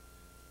Christ?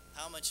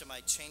 How much am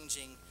I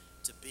changing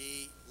to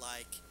be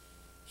like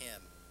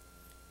him?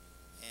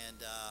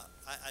 And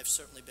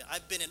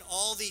I've been in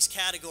all these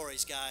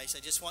categories, guys.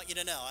 I just want you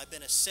to know. I've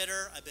been a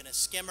sitter, I've been a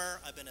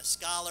skimmer, I've been a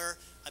scholar,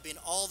 I've been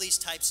all these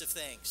types of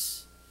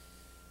things.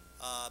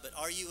 But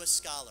are you a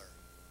scholar?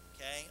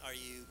 Okay? Are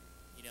you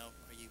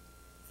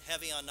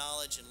heavy on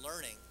knowledge and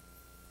learning?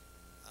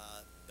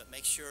 But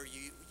make sure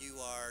you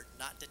are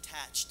not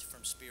detached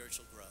from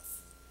spiritual growth.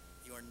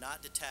 You are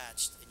not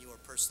detached, and you are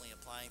personally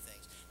applying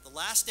things. The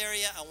last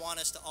area I want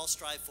us to all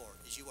strive for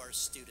is you are a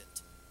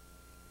student.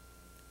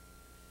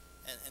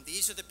 And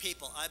these are the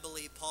people I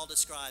believe Paul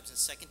describes in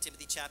 2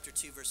 Timothy chapter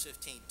 2, verse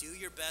 15. Do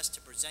your best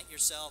to present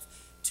yourself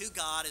to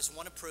God as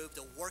one approved,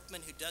 a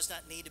workman who does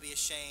not need to be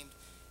ashamed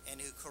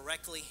and who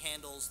correctly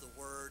handles the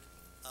word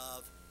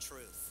of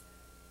truth.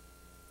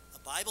 A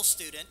Bible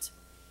student,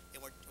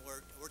 and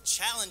we're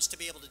challenged to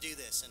be able to do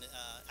this. In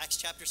Acts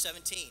chapter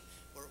 17,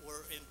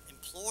 we're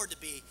implored to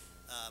be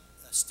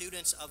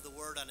students of the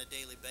word on a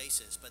daily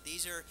basis. But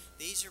these are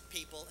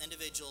people,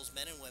 individuals,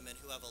 men and women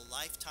who have a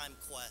lifetime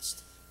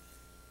quest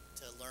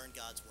to learn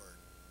God's word.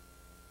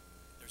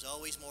 There's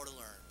always more to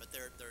learn, but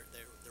they're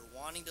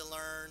wanting to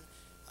learn.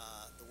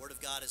 The word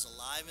of God is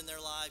alive in their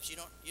lives. You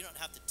don't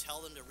have to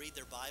tell them to read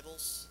their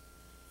Bibles.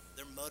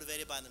 They're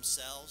motivated by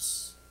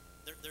themselves.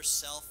 They're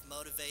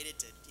self-motivated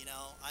to,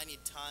 I need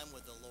time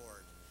with the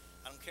Lord.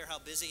 I don't care how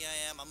busy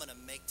I am, I'm going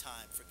to make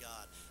time for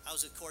God. I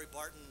was with Corey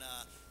Barton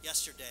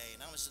yesterday,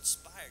 and I was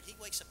inspired. He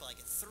wakes up at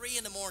 3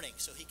 in the morning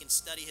so he can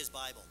study his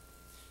Bible.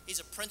 He's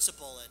a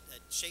principal at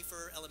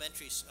Shafter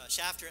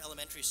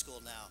Elementary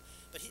School now.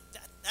 But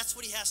that's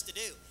what he has to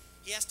do.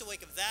 He has to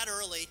wake up that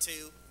early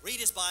to read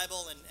his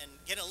Bible and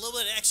get a little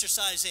bit of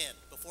exercise in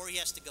before he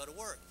has to go to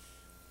work.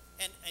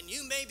 And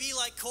you may be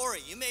like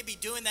Corey. You may be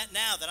doing that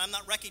now that I'm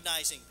not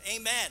recognizing.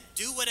 Amen.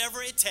 Do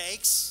whatever it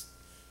takes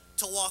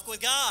to walk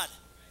with God.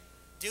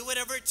 Do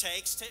whatever it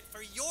takes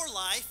for your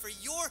life, for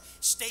your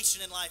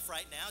station in life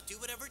right now. Do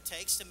whatever it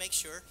takes to make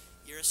sure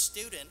you're a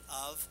student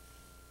of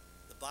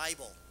the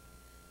Bible.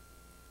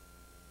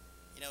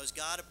 Is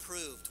God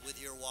approved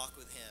with your walk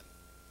with him?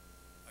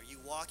 Are you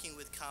walking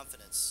with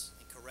confidence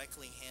and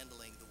correctly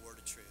handling the word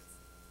of truth?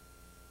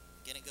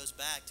 Again, it goes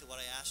back to what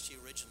I asked you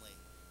originally.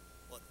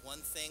 What one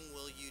thing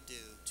will you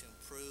do to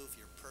improve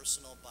your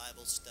personal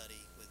Bible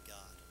study with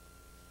God?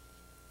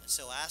 And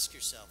so ask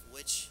yourself,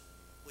 which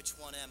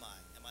one am I?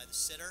 Am I the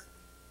sitter?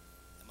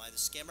 Am I the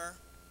skimmer?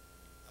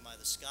 Am I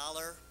the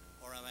scholar?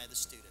 Or am I the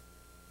student?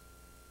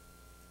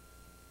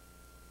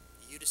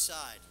 You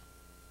decide,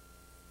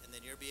 and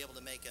then you'll be able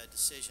to make a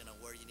decision on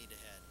where you need to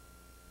head.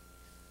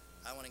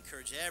 I want to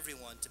encourage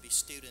everyone to be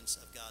students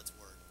of God's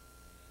word.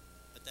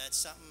 But that's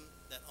something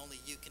that only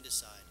you can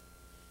decide.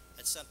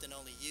 That's something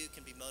only you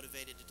can be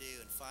motivated to do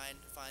and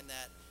find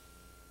that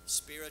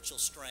spiritual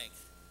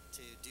strength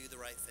to do the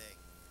right thing.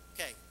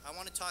 Okay, I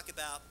want to talk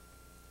about,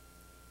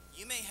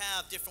 you may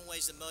have different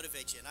ways that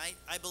motivate you, and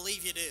I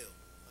believe you do,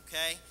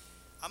 okay?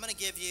 I'm going to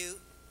give you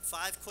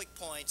 5 quick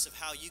points of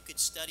how you could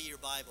study your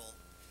Bible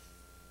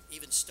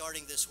even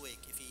starting this week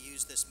if you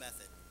use this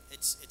method.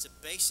 It's a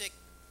basic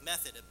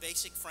method, a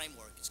basic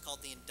framework. It's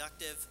called the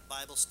inductive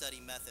Bible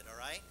study method, all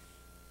right?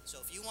 So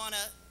if you want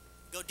to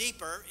go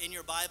deeper in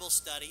your Bible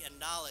study and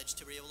knowledge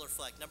to be able to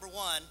reflect, number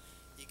 1,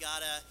 you got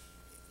to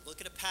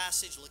look at a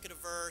passage, look at a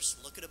verse,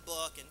 look at a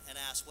book, and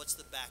ask, what's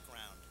the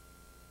background?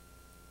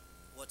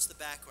 What's the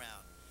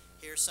background?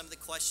 Here are some of the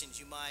questions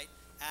you might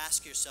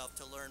ask yourself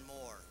to learn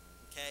more.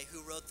 Okay,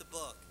 who wrote the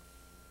book?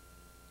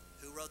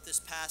 Who wrote this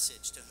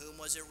passage? To whom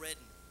was it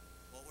written?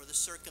 What were the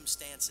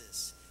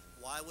circumstances?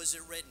 Why was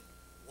it written?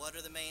 What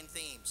are the main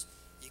themes?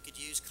 You could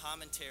use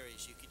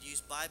commentaries. You could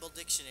use Bible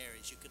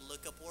dictionaries. You could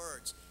look up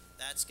words.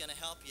 That's going to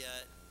help you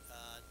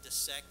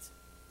dissect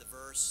the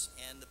verse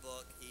and the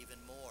book even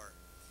more.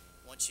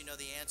 Once you know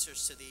the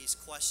answers to these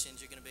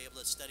questions, you're going to be able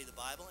to study the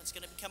Bible. It's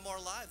going to become more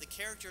alive. The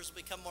characters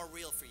will become more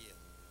real for you.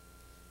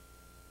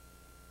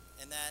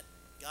 And that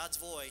God's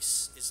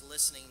voice is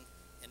listening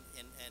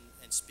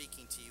and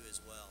speaking to you as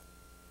well.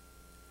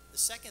 The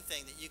second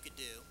thing that you could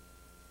do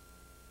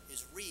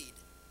is read.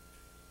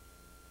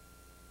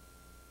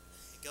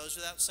 It goes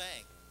without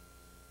saying.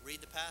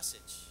 Read the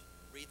passage.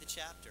 Read the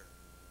chapter.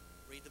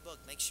 Read the book.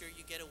 Make sure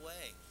you get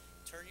away.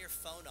 Turn your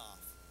phone off.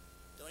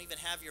 Don't even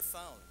have your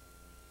phone.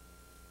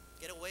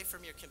 Get away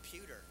from your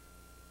computer.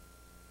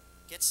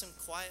 Get some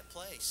quiet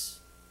place.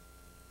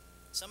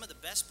 Some of the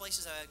best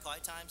places I've had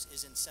quiet times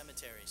is in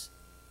cemeteries.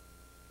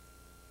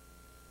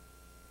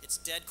 It's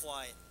dead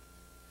quiet.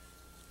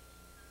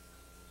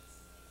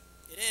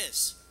 It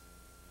is.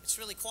 It's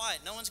really quiet.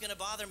 No one's going to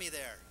bother me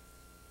there.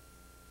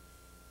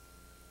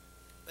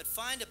 But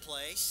find a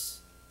place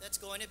that's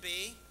going to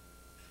be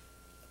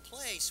a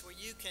place where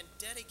you can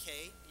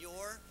dedicate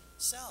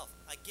yourself.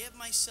 I give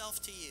myself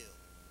to you.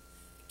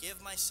 I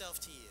give myself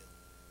to you.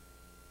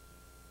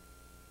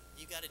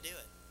 You got to do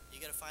it. You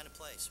got to find a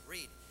place.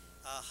 Read.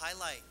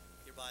 Highlight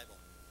your Bible.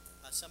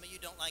 Some of you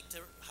don't like to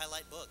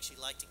highlight books.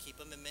 You like to keep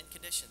them in mint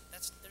condition.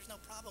 There's no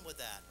problem with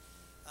that.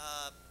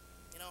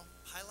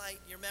 Highlight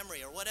your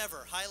memory or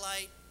whatever.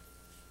 Highlight,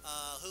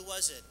 who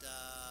was it?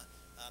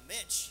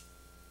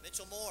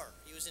 Mitchell Moore.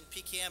 He was in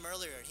PKM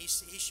earlier, and he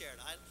shared.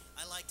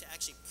 I like to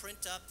actually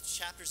print up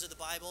chapters of the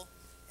Bible,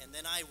 and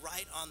then I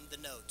write on the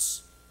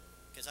notes,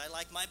 because I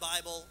like my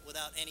Bible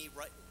without any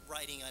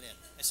writing on it.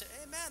 I said,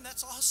 hey man,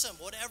 that's awesome.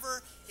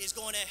 Whatever is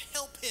going to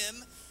help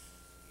him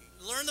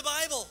learn the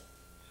Bible.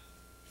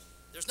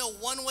 There's no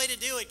one way to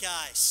do it,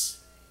 guys.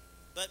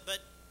 But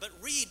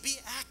read, be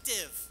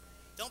active.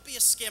 Don't be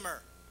a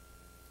skimmer.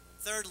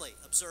 Thirdly,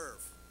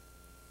 observe.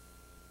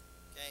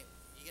 Okay,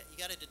 you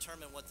got to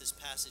determine what this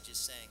passage is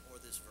saying, or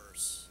this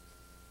verse.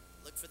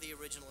 Look for the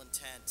original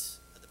intent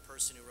of the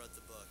person who wrote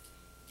the book.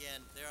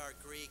 Again, there are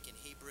Greek and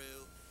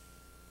Hebrew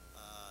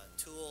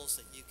tools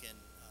that you can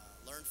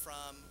learn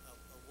from.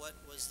 What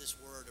was this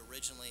word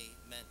originally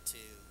meant to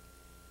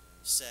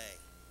say?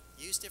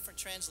 Use different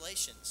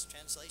translations.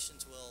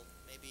 Translations will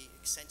maybe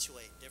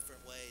accentuate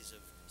different ways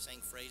of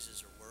saying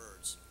phrases or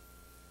words.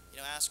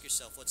 Ask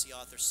yourself, what's the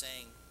author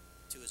saying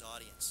to his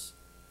audience?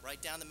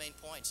 Write down the main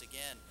points.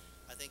 Again,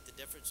 I think the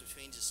difference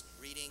between just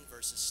reading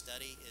versus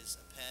study is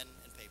a pen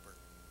and paper,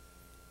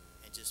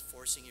 and just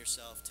forcing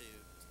yourself to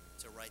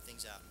write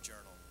things out and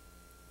journal.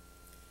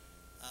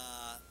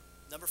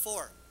 Number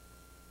 4,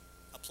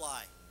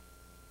 apply.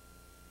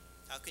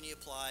 How can you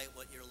apply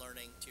what you're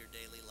learning to your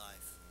daily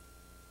life?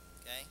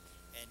 Okay?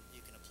 And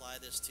you can apply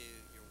this to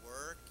your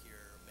work,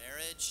 your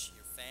marriage,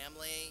 your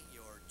family,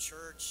 your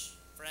church,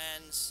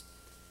 friends,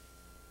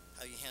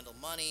 how you handle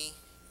money.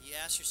 You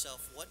ask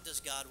yourself, what does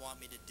God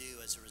want me to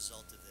do as a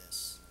result of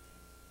this?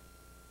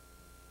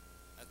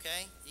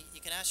 Okay?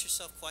 You can ask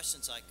yourself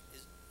questions like,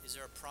 is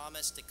there a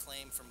promise to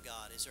claim from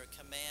God? Is there a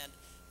command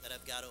that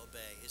I've got to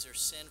obey? Is there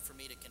sin for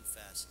me to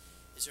confess?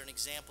 Is there an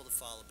example to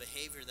follow?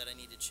 Behavior that I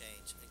need to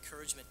change?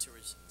 Encouragement to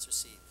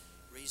receive?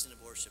 Reason to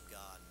worship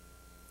God?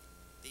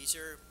 These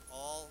are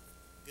all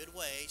good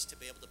ways to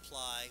be able to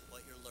apply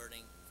what you're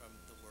learning from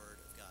the Word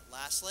of God.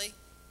 Lastly,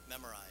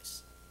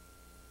 memorize.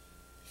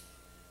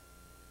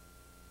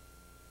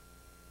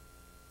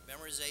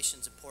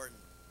 Memorization is important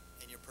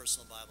in your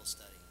personal Bible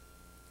study.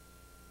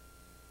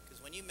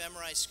 Because when you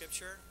memorize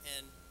Scripture,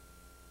 and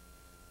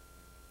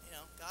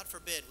God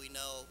forbid we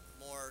know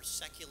more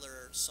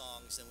secular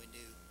songs than we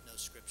know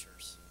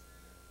Scriptures.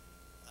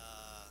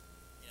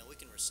 We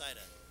can recite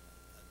a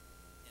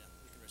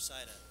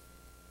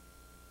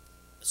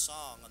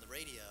song on the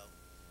radio,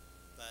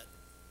 but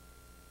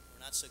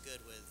we're not so good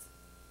with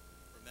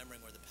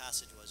remembering where the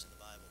passage was in the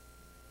Bible.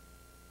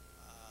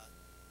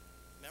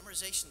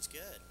 Memorization's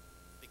good,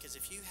 because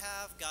if you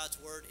have God's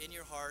Word in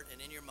your heart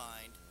and in your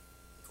mind,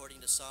 according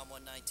to Psalm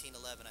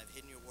 119:11, I've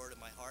hidden your word in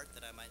my heart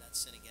that I might not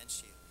sin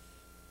against you.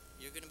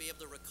 You're going to be able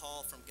to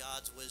recall from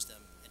God's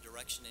wisdom and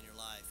direction in your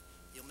life.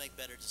 You'll make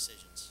better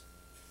decisions.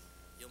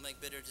 You'll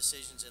make better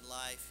decisions in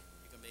life.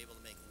 You're going to be able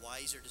to make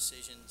wiser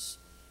decisions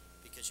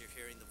because you're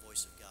hearing the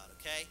voice of God,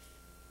 okay?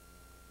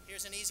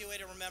 Here's an easy way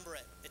to remember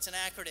it. It's an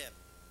acronym.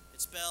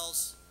 It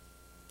spells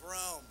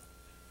BROME.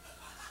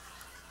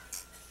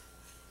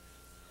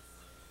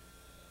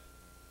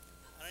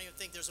 I don't even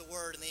think there's a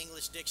word in the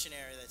English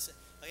dictionary that's,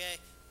 okay,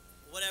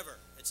 whatever.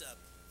 It's a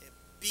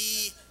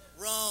be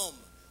Rome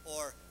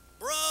or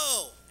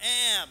bro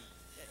am.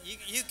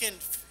 You can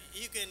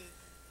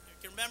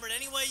remember it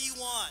any way you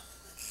want.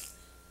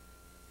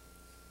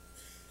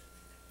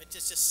 It's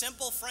just a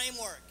simple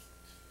framework.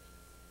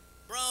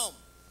 Brome.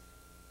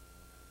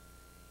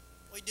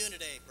 What are you doing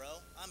today,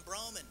 bro? I'm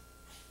broming.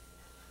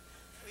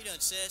 What are you doing,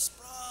 sis?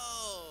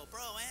 Bro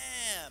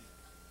am.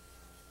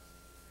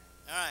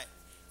 All right.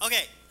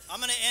 Okay, I'm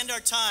going to end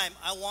our time.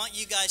 I want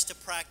you guys to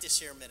practice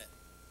here a minute.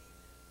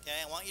 Okay,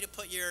 I want you to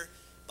put your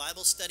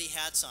Bible study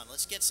hats on.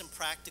 Let's get some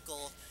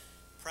practical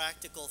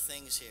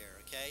things here.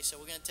 Okay, so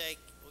we're going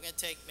to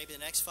take maybe the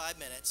next 5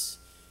 minutes.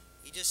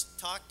 You just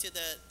talk to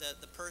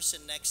the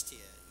person next to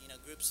you. You know,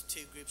 groups of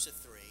 2, groups of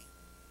 3.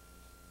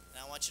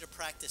 And I want you to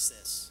practice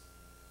this,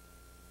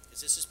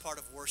 because this is part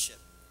of worship.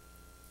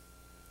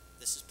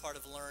 This is part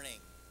of learning.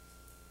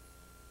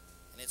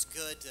 And it's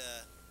good to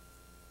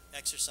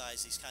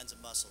exercise these kinds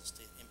of muscles,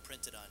 to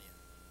imprint it on you.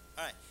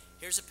 All right,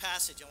 here's a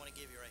passage I want to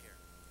give you right here.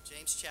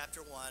 James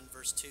chapter 1,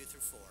 verse 2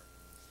 through 4.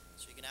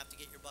 So you're going to have to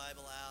get your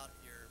Bible out,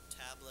 your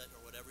tablet,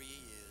 or whatever you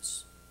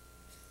use.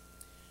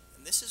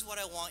 And this is what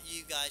I want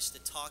you guys to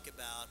talk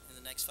about in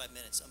the next 5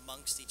 minutes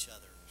amongst each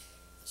other.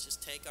 Let's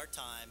just take our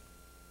time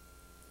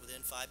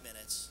within 5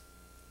 minutes.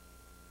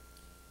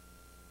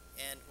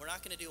 And we're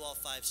not going to do all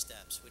 5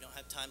 steps. We don't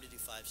have time to do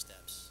 5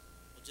 steps.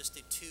 We'll just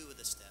do 2 of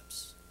the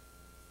steps.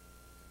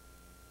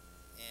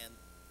 And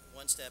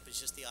 1 step is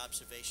just the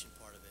observation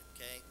part of it,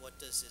 okay? What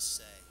does this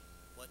say?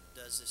 What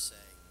does this say?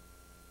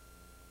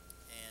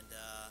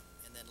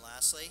 And then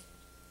lastly,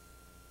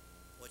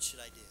 what should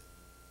I do?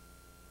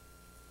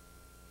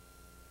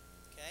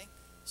 Okay?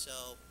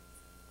 So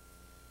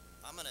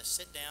I'm going to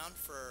sit down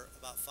for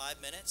about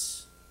 5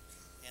 minutes,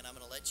 and I'm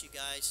going to let you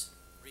guys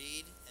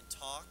read and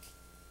talk,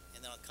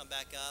 and then I'll come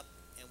back up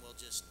and we'll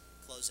just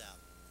close out.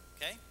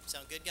 Okay?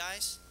 Sound good,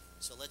 guys?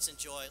 So let's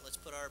enjoy it. Let's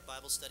put our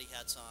Bible study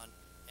hats on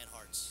and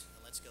hearts,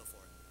 and let's go for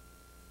it.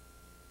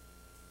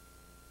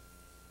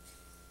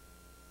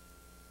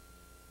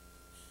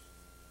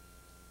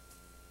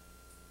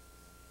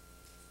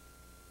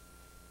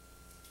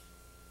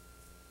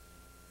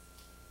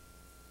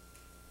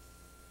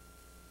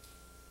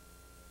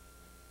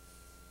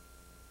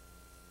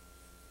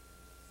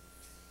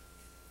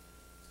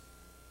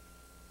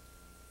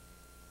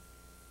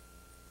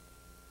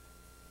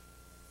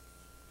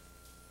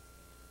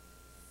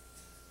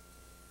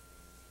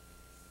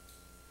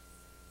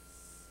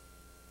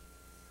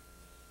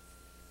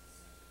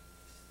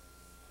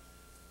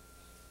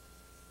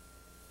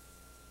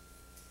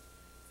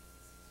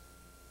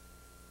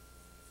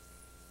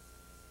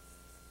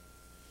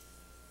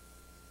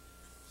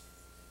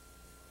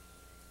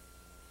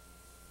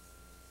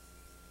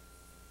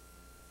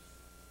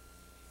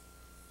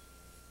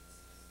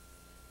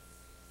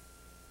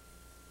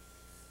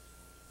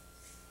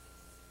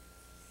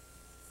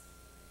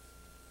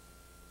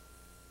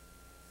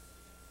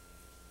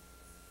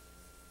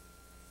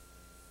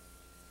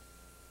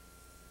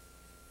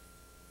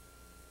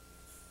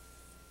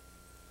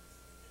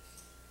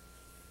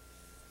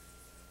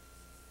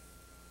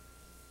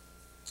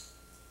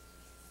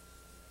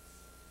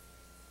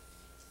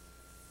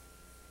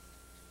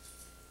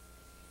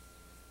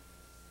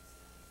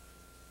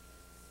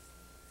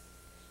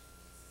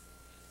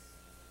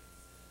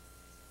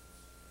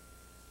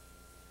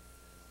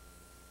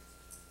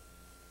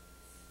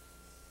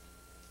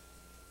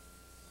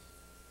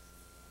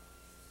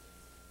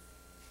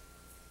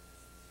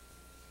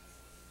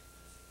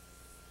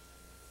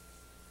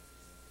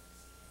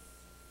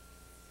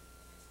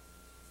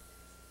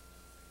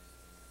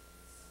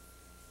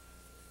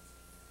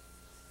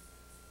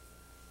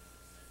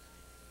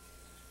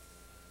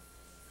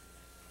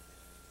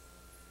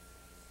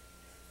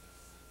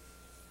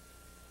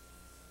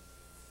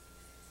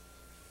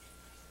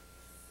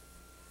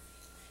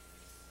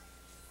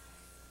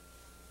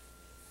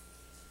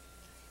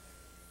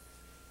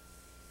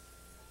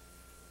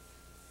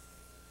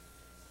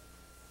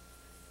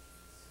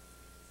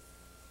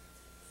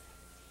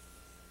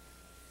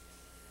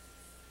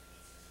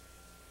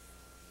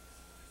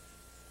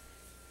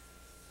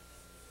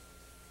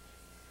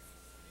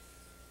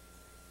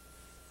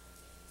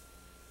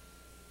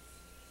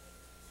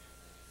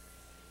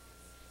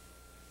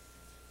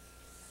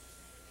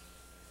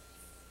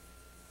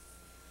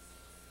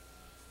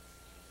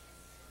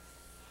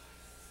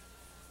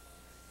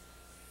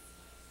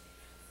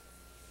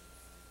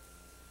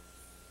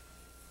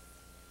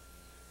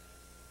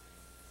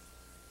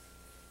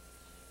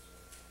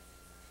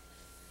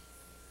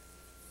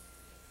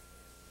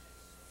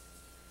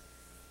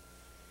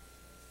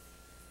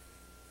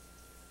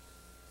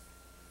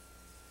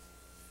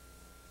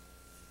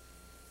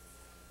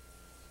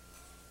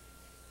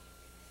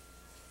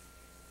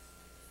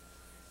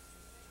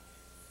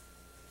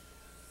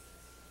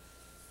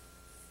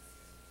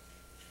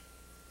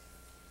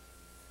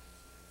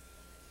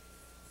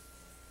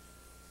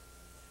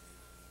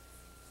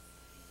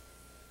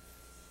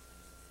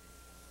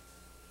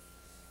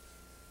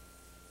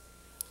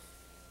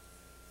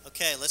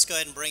 Okay, let's go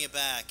ahead and bring it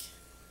back.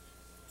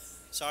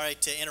 Sorry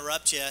to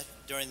interrupt you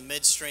during the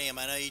midstream.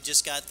 I know you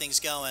just got things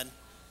going.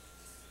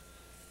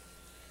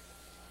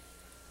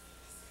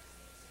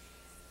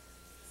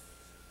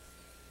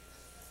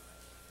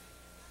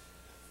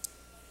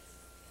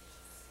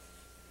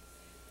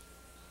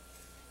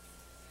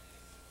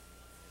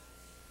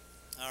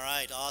 All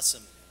right,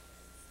 awesome.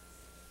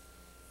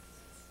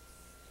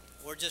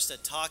 We're just a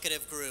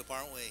talkative group,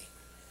 aren't we?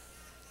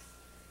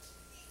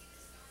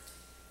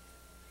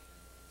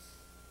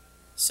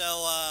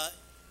 So,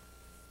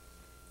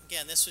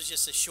 again, this was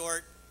just a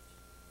short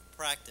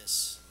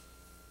practice.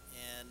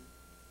 And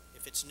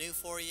if it's new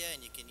for you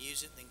and you can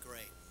use it, then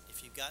great.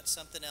 If you've got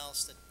something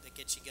else that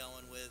gets you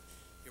going with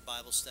your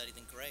Bible study,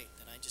 then great.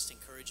 Then I just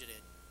encourage you to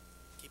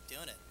keep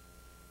doing it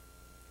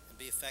and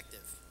be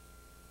effective.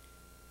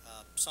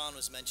 Son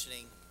was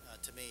mentioning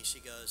to me,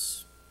 she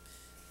goes,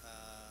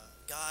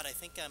 God, I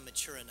think I'm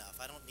mature enough.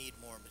 I don't need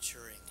more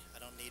maturing. I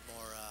don't need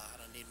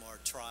more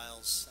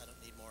trials. I don't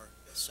need more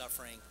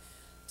suffering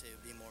to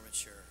be more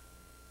mature.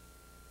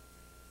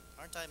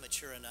 Aren't I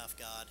mature enough,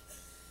 God?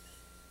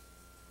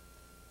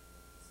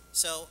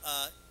 So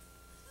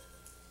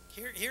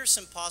here's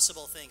some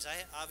possible things.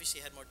 I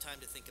obviously had more time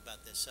to think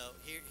about this. So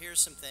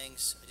here's some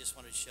things I just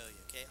wanted to show you.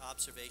 Okay,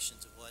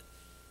 observations of what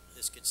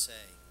this could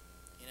say.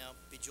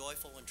 Be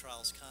joyful when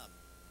trials come.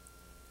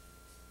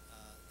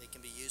 They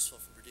can be useful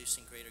for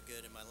producing greater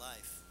good in my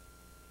life.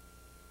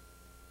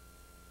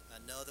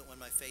 Know that when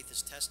my faith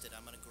is tested,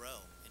 I'm going to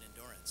grow in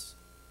endurance.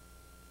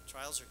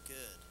 Trials are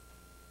good.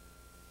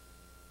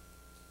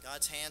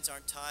 God's hands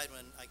aren't tied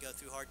when I go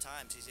through hard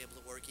times. He's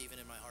able to work even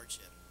in my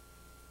hardship.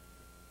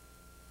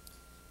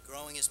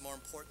 Growing is more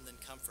important than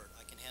comfort.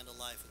 I can handle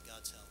life with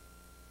God's help.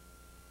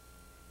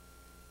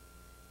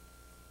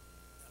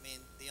 I mean,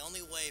 the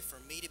only way for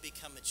me to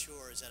become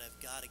mature is that I've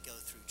got to go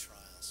through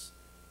trials.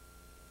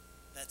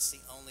 That's the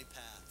only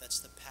path. That's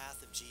the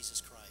path of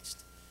Jesus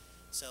Christ.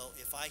 So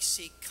if I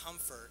seek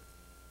comfort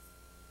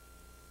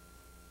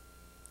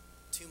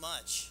too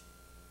much,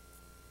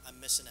 I'm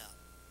missing out.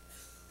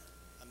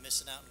 I'm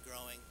missing out in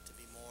growing to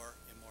be more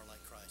and more like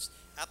Christ.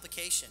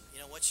 Application.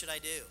 What should I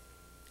do?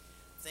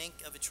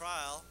 Think of a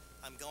trial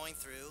I'm going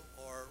through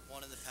or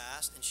one in the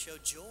past and show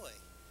joy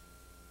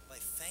by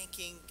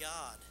thanking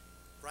God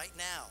right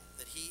now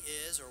that He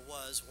is or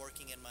was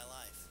working in my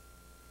life.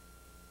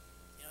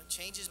 It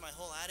changes my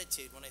whole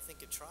attitude when I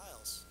think of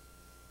trials.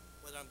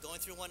 Whether I'm going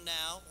through one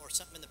now or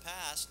something in the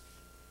past,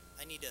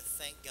 I need to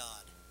thank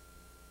God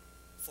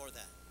for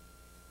that.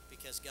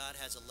 Because God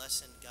has a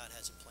lesson, God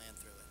has a plan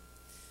through it.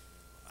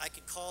 I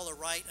could call or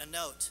write a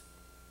note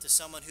to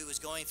someone who is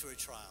going through a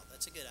trial.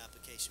 That's a good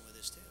application with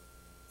this too.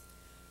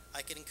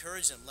 I could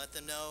encourage them, let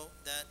them know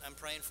that I'm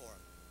praying for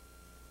them.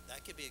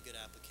 That could be a good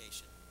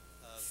application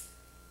of,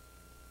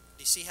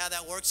 do you see how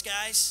that works,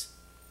 guys?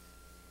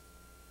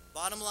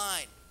 Bottom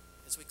line,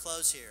 as we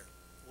close here,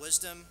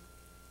 wisdom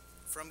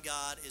from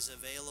God is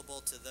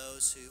available to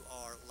those who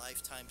are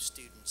lifetime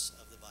students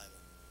of the Bible.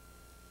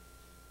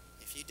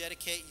 If you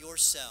dedicate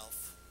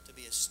yourself to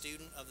be a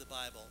student of the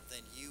Bible,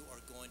 then you are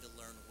going to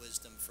learn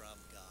wisdom from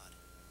God.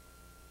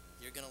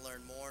 You're going to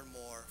learn more and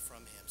more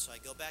from Him. So I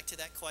go back to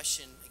that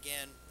question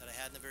again that I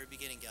had in the very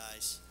beginning,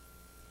 guys,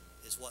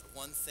 is what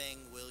one thing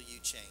will you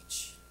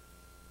change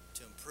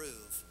to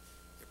improve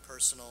your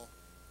personal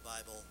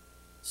Bible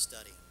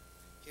study?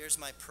 Here's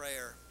my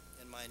prayer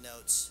in my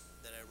notes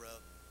that I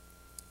wrote.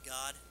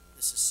 God,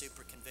 this is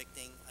super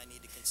convicting. I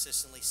need to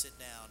consistently sit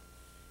down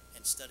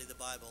and study the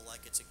Bible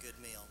like it's a good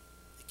meal.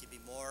 It can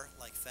be more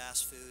like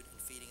fast food and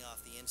feeding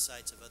off the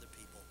insights of other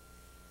people.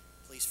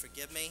 Please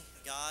forgive me,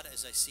 God,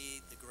 as I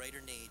see the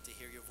greater need to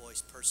hear your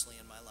voice personally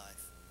in my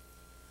life.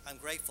 I'm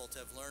grateful to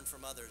have learned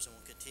from others and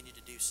will continue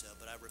to do so,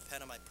 but I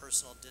repent of my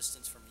personal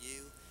distance from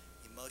you,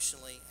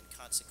 emotionally and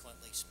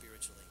consequently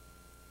spiritually.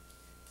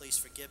 Please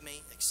forgive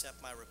me,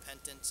 accept my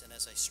repentance, and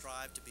as I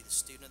strive to be the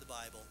student of the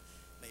Bible,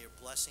 may your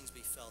blessings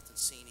be felt and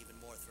seen even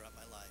more throughout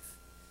my life.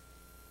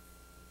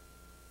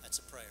 That's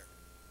a prayer.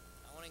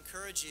 I want to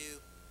encourage you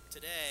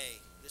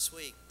today, this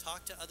week,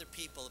 talk to other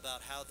people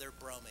about how they're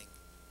broming.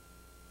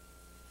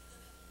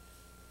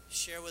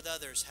 Share with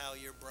others how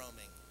you're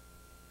broming.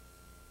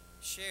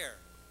 Share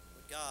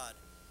what God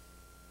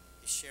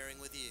is sharing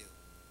with you.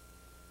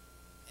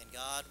 And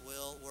God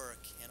will work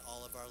in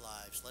all of our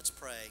lives. Let's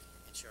pray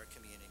and share our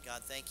communion.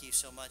 God, thank you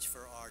so much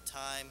for our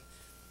time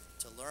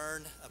to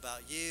learn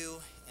about you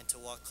and to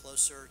walk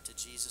closer to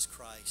Jesus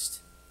Christ.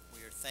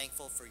 We are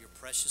thankful for your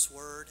precious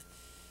word,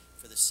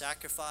 for the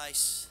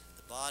sacrifice,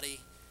 the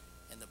body,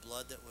 and the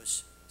blood that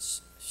was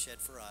shed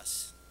for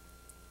us,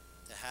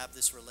 to have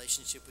this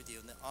relationship with you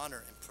and the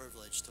honor and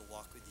privilege to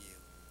walk with you.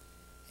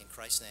 In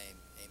Christ's name,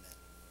 amen.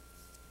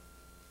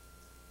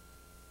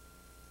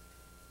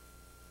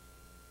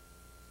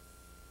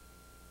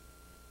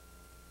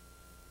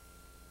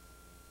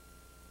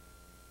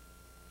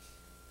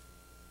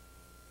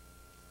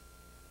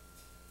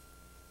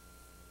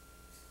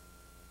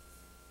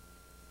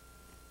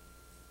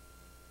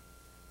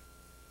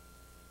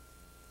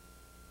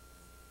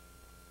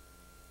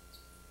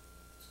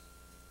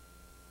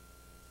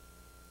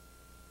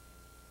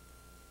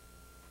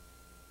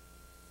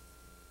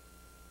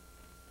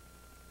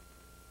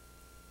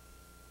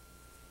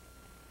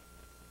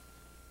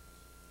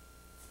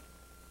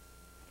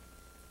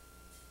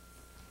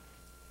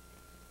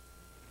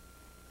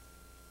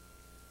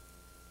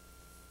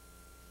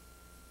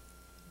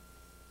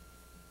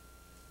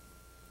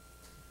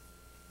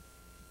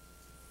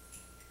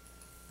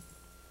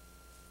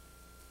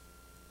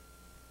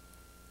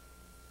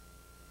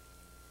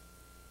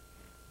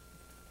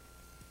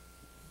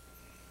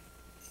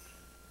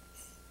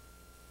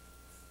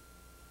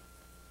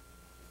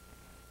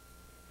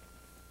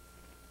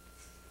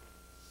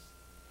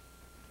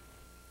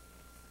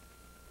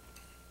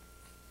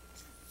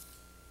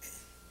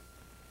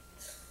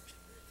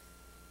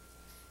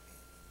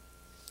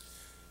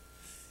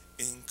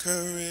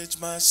 Encourage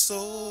my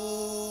soul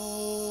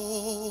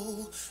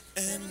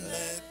and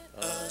let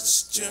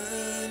us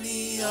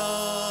journey on.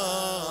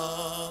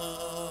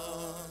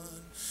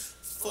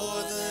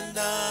 For the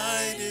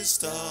night is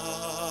dark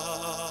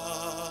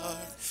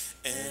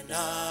and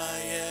I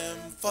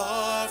am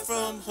far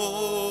from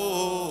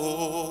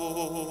home.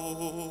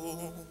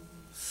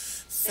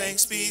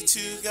 Thanks be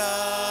to God,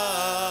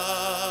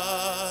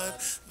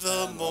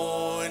 the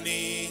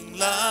morning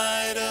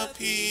light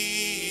appears.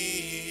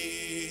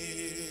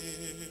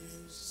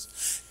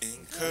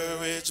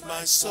 Encourage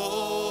my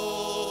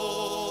soul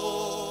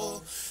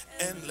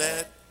and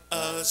let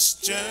us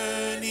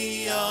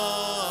journey on.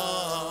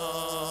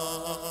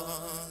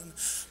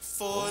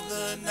 For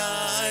the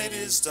night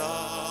is dark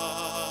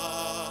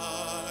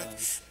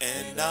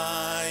and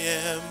I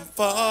am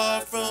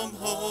far from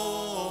home.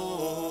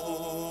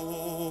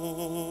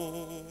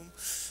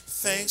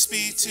 Thanks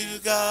be to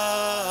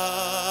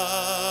God,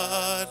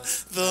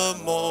 the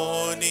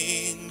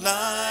morning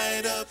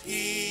light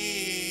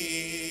appears.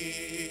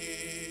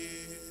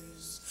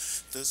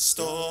 The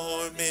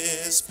storm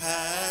is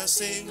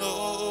passing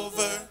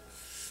over.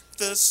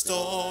 The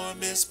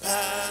storm is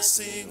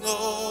passing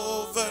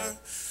over.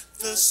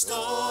 The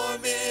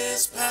storm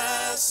is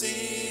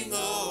passing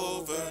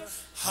over.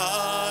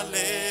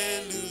 Hallelujah.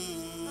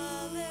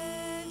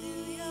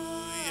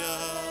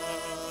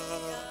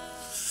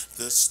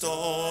 The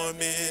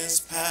storm is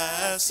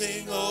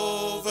passing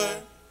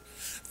over.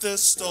 The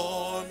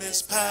storm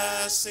is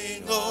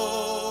passing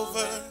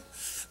over.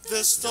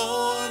 The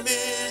storm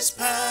is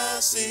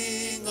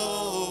passing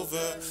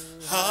over.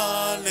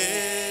 Hallelujah.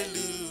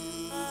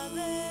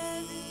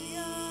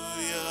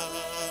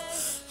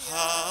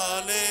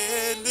 Hallelujah.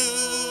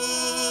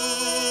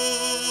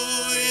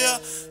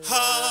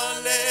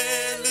 Hallelujah.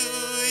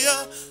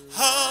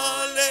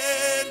 Hallelujah.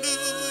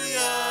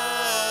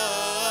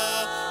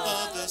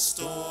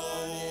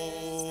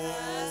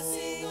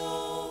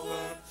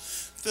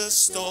 The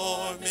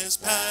storm is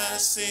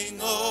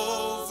passing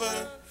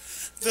over.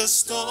 The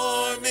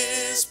storm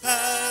is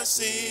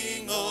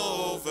passing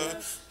over.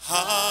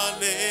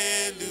 Hallelujah.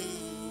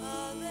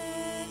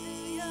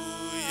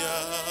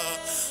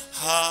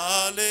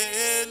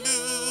 Hallelujah.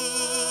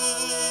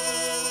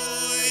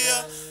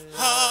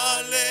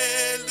 Hallelujah.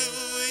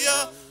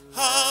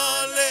 Hallelujah.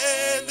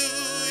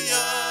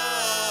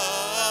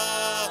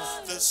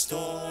 The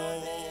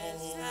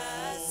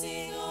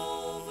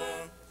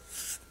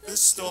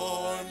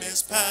storm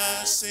is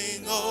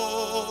passing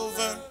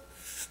over.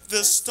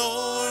 The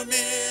storm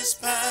is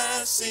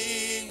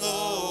passing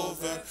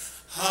over.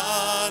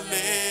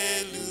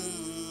 Hallelujah.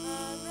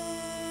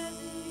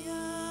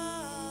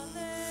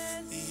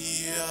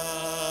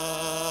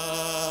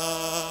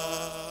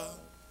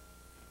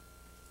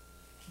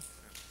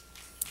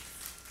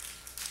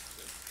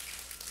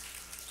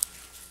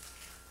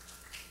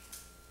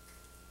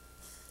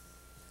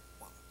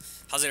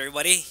 How's it,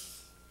 everybody?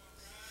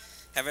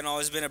 Haven't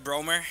always been a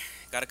bromer.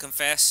 Gotta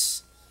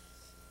confess.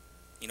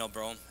 You know,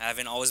 bro, I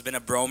haven't always been a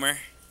bromer.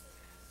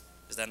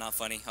 Is that not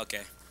funny?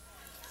 Okay.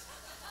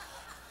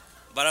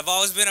 But I've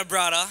always been a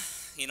brother,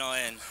 you know,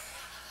 and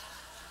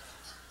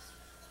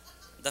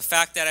the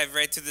fact that I've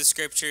read through the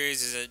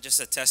scriptures is just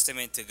a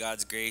testament to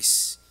God's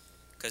grace.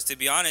 Because to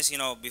be honest, you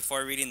know,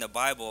 before reading the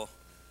Bible,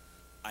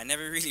 I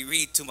never really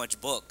read too much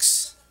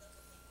books.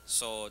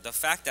 So the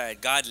fact that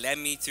God led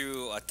me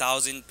through a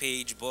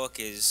 1,000-page book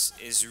is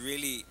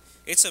really,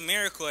 it's a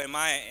miracle in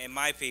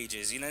my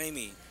pages, you know what I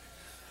mean?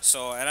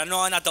 So, and I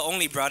know I'm not the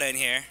only brother in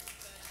here.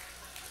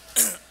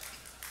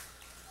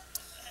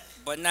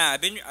 But I've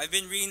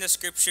been reading the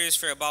scriptures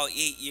for about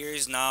 8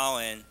 years now,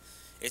 and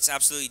it's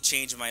absolutely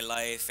changed my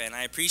life. And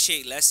I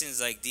appreciate lessons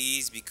like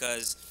these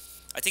because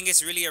I think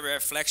it's really a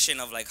reflection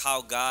of like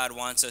how God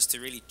wants us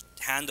to really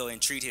handle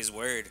and treat His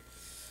Word.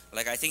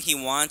 Like I think He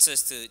wants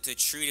us to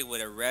treat it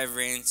with a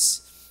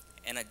reverence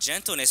and a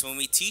gentleness when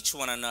we teach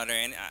one another.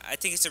 And I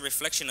think it's a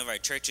reflection of our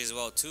church as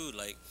well too.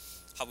 Like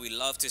how we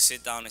love to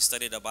sit down and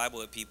study the Bible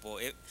with people.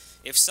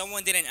 If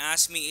someone didn't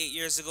ask me 8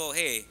 years ago,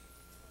 hey,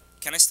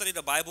 can I study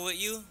the Bible with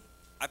you?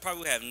 I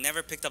probably would have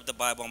never picked up the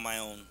Bible on my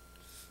own.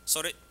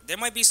 So there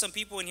might be some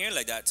people in here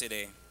like that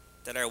today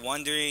that are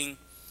wondering,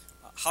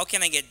 how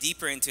can I get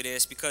deeper into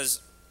this?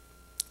 Because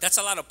that's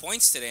a lot of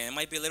points today, and it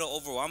might be a little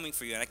overwhelming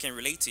for you, and I can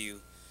relate to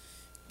you.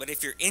 But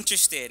if you're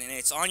interested and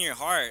it's on your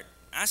heart,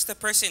 ask the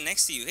person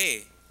next to you,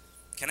 hey,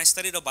 can I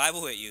study the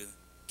Bible with you?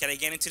 Can I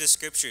get into the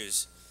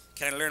scriptures?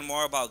 Can I learn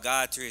more about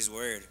God through His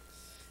Word?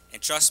 And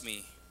trust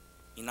me,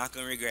 you're not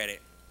going to regret it.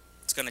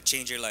 It's going to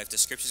change your life. The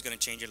scripture is going to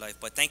change your life.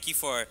 But thank you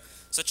for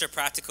such a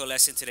practical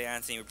lesson today,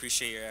 Anthony. We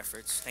appreciate your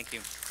efforts. Thank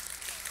you.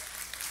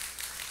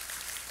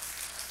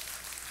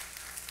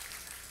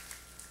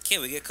 Okay,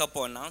 we get a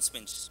couple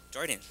announcements.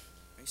 Jordan,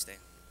 where you stay?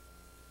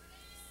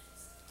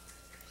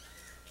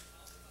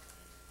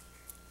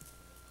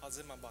 How's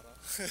it, my brother?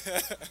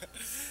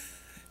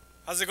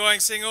 How's it going,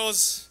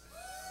 singles?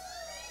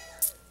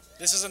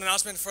 This is an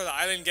announcement for the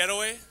Island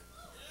Getaway.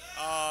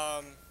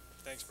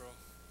 Thanks, bro.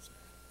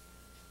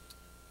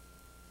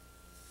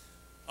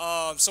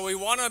 So we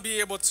want to be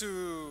able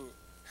to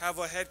have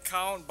a head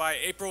count by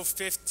April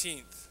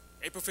 15th.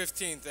 April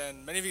 15th,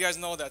 and many of you guys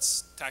know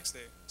that's tax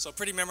day. So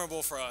pretty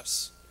memorable for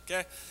us,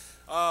 okay?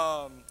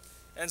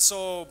 And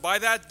so by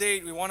that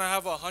date, we want to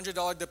have a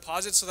 $100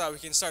 deposit so that we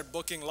can start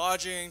booking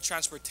lodging,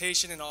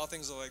 transportation, and all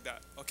things like that,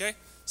 okay?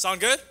 Sound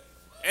good?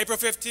 April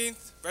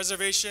 15th,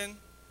 reservation,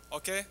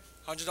 okay?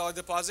 $100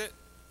 deposit,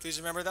 please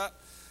remember that.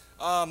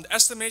 The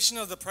estimation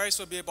of the price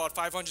would be about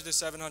 $500 to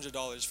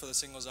 $700 for the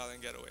singles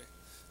island getaway.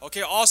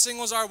 Okay, all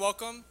singles are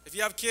welcome. If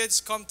you have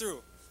kids, come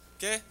through,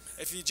 okay?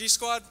 If you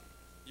G-Squad,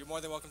 you're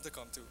more than welcome to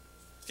come too.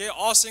 Okay,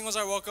 all singles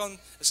are welcome.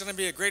 It's going to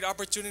be a great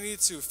opportunity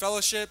to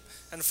fellowship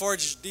and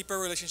forge deeper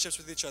relationships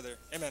with each other.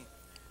 Amen.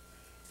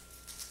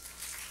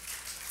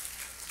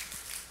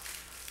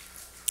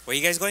 Where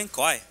you guys going?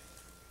 Kauai.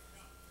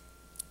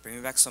 Bring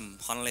me back some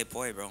Hanalei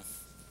Poi, bro.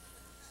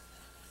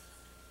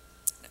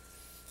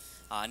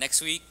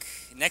 Next week,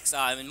 in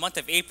the month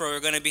of April, we're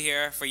going to be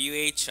here for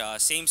UH.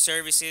 Same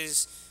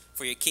services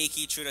for your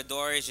keiki through the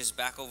doors, just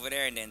back over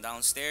there and then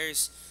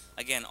downstairs.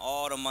 Again,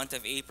 all the month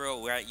of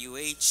April, we're at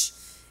UH.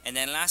 And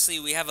then lastly,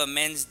 we have a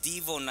men's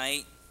Devo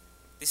night.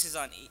 This is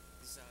on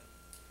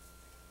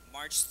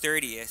March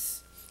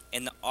 30th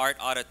in the Art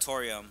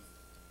Auditorium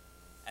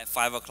at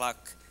 5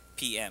 o'clock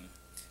p.m.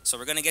 So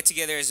we're going to get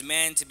together as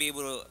men to be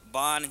able to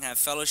bond and have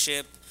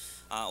fellowship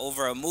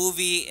over a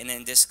movie and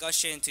then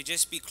discussion to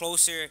just be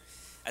closer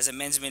as a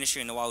men's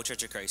ministry in the Oahu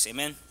Church of Christ.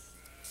 Amen.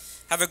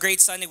 Have a great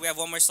Sunday. We have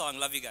one more song.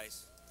 Love you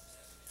guys.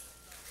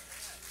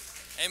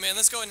 Amen.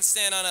 Let's go ahead and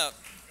stand on up.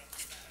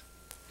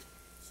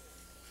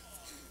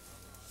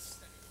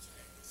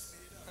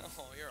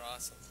 Oh, you're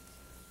awesome.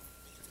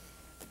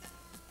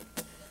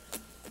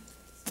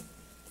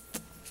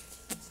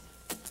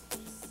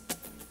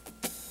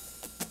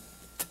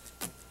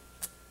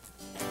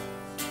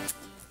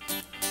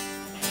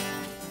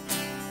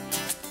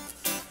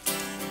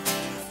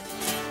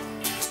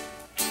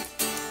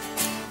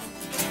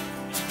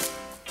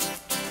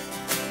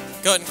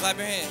 Go ahead and clap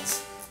your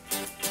hands.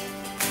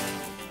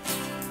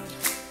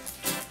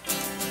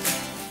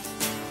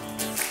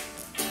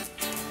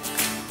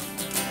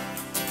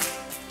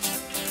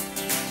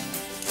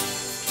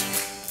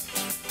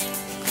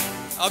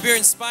 I hope you're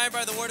inspired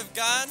by the Word of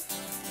God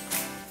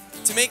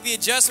to make the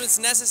adjustments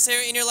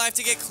necessary in your life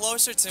to get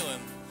closer to Him.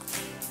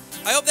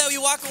 I hope that we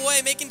walk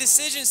away making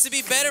decisions to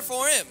be better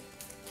for Him,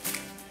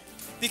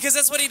 because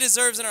that's what He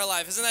deserves in our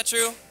life. Isn't that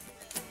true?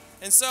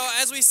 And so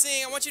as we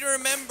sing, I want you to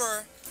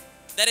remember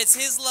that it's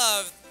His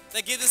love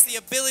that gives us the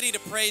ability to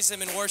praise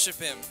Him and worship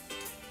Him.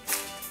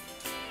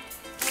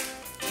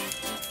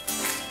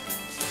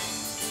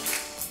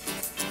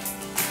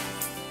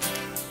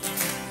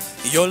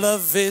 Your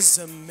love is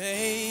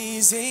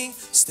amazing,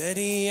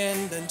 steady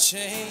and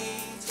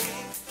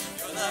unchanging.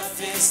 Your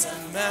love is a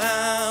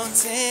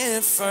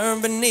mountain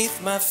firm beneath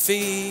my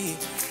feet.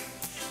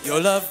 Your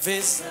love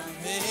is a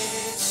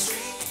mystery,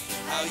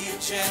 how you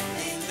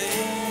gently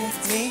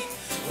lift me.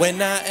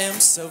 When I am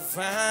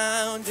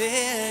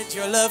surrounded,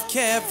 your love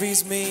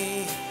carries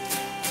me.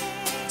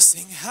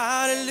 Sing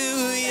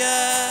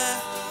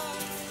hallelujah,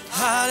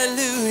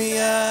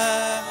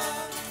 hallelujah,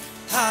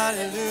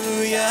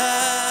 hallelujah.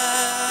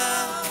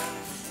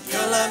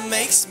 Your love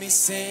makes me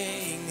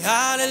sing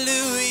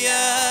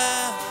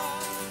hallelujah,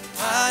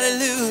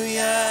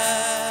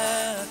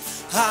 hallelujah,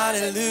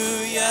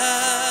 hallelujah.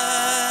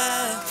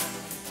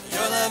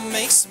 Your love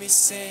makes me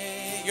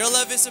sing. Your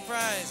love is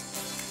surprising.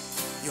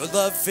 Your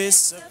love is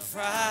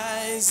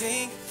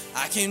surprising.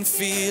 I can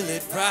feel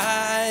it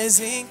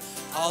rising.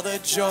 All the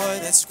joy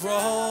that's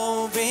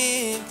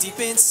growing deep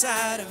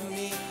inside of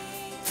me.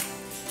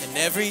 And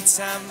every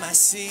time I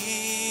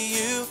see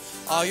you,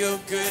 all your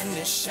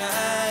goodness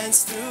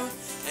shines through.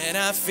 And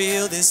I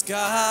feel this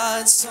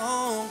God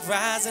song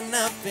rising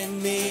up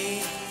in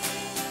me.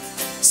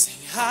 Sing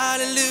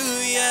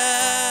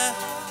hallelujah,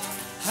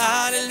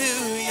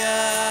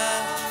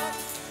 hallelujah,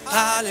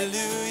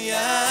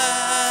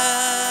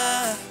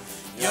 hallelujah.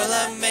 Your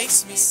love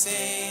makes me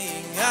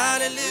sing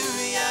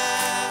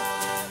hallelujah,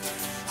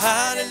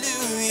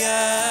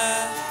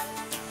 hallelujah,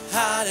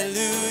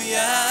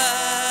 hallelujah.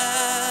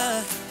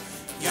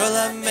 Your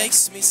love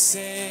makes me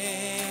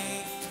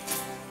sing.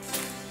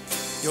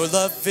 Your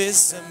love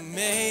is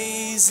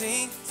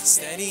amazing,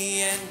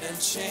 steady and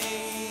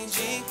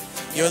unchanging.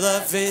 Your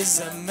love is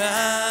a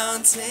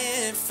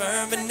mountain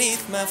firm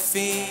beneath my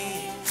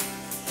feet.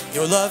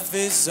 Your love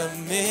is a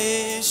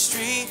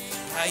mystery,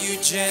 how you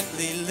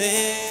gently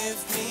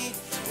lift me.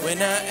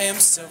 When I am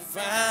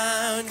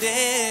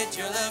surrounded,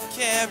 your love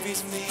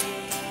carries me.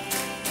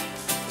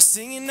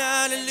 Singing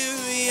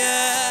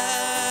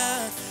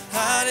hallelujah,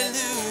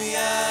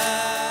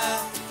 hallelujah,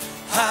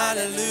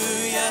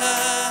 hallelujah.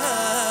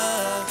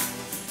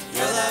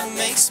 Your love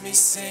makes me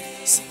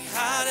sing. Sing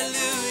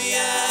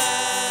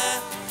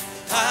hallelujah,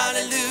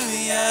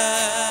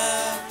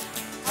 hallelujah,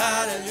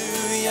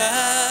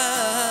 hallelujah.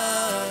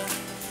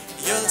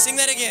 Sing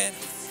that again.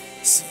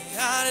 Sing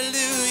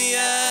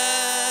hallelujah,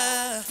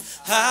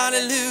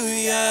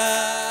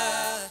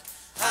 hallelujah,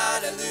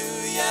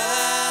 hallelujah.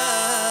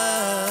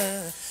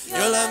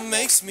 Your love makes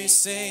makes me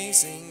sing,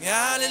 sing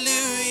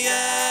hallelujah,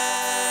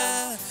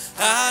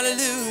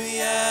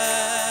 hallelujah,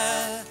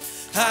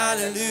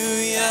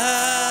 hallelujah.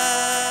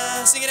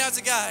 Sing it out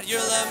to God. Your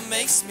love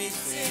makes me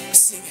sing,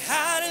 sing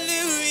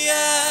hallelujah,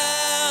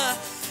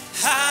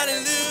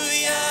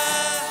 hallelujah,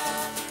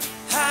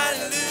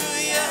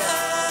 hallelujah.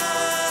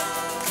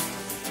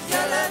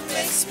 Your love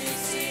makes me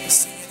sing,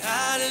 sing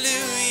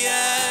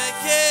hallelujah,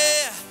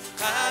 yeah,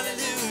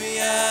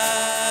 hallelujah,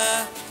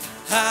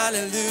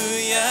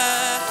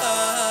 hallelujah.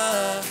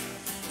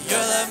 Your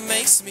love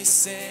makes me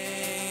sing.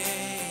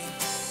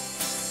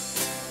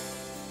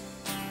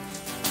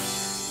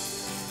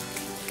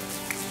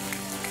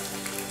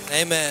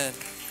 Amen.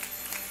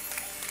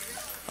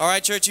 All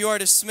right, church, you are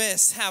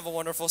dismissed. Have a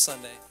wonderful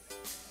Sunday.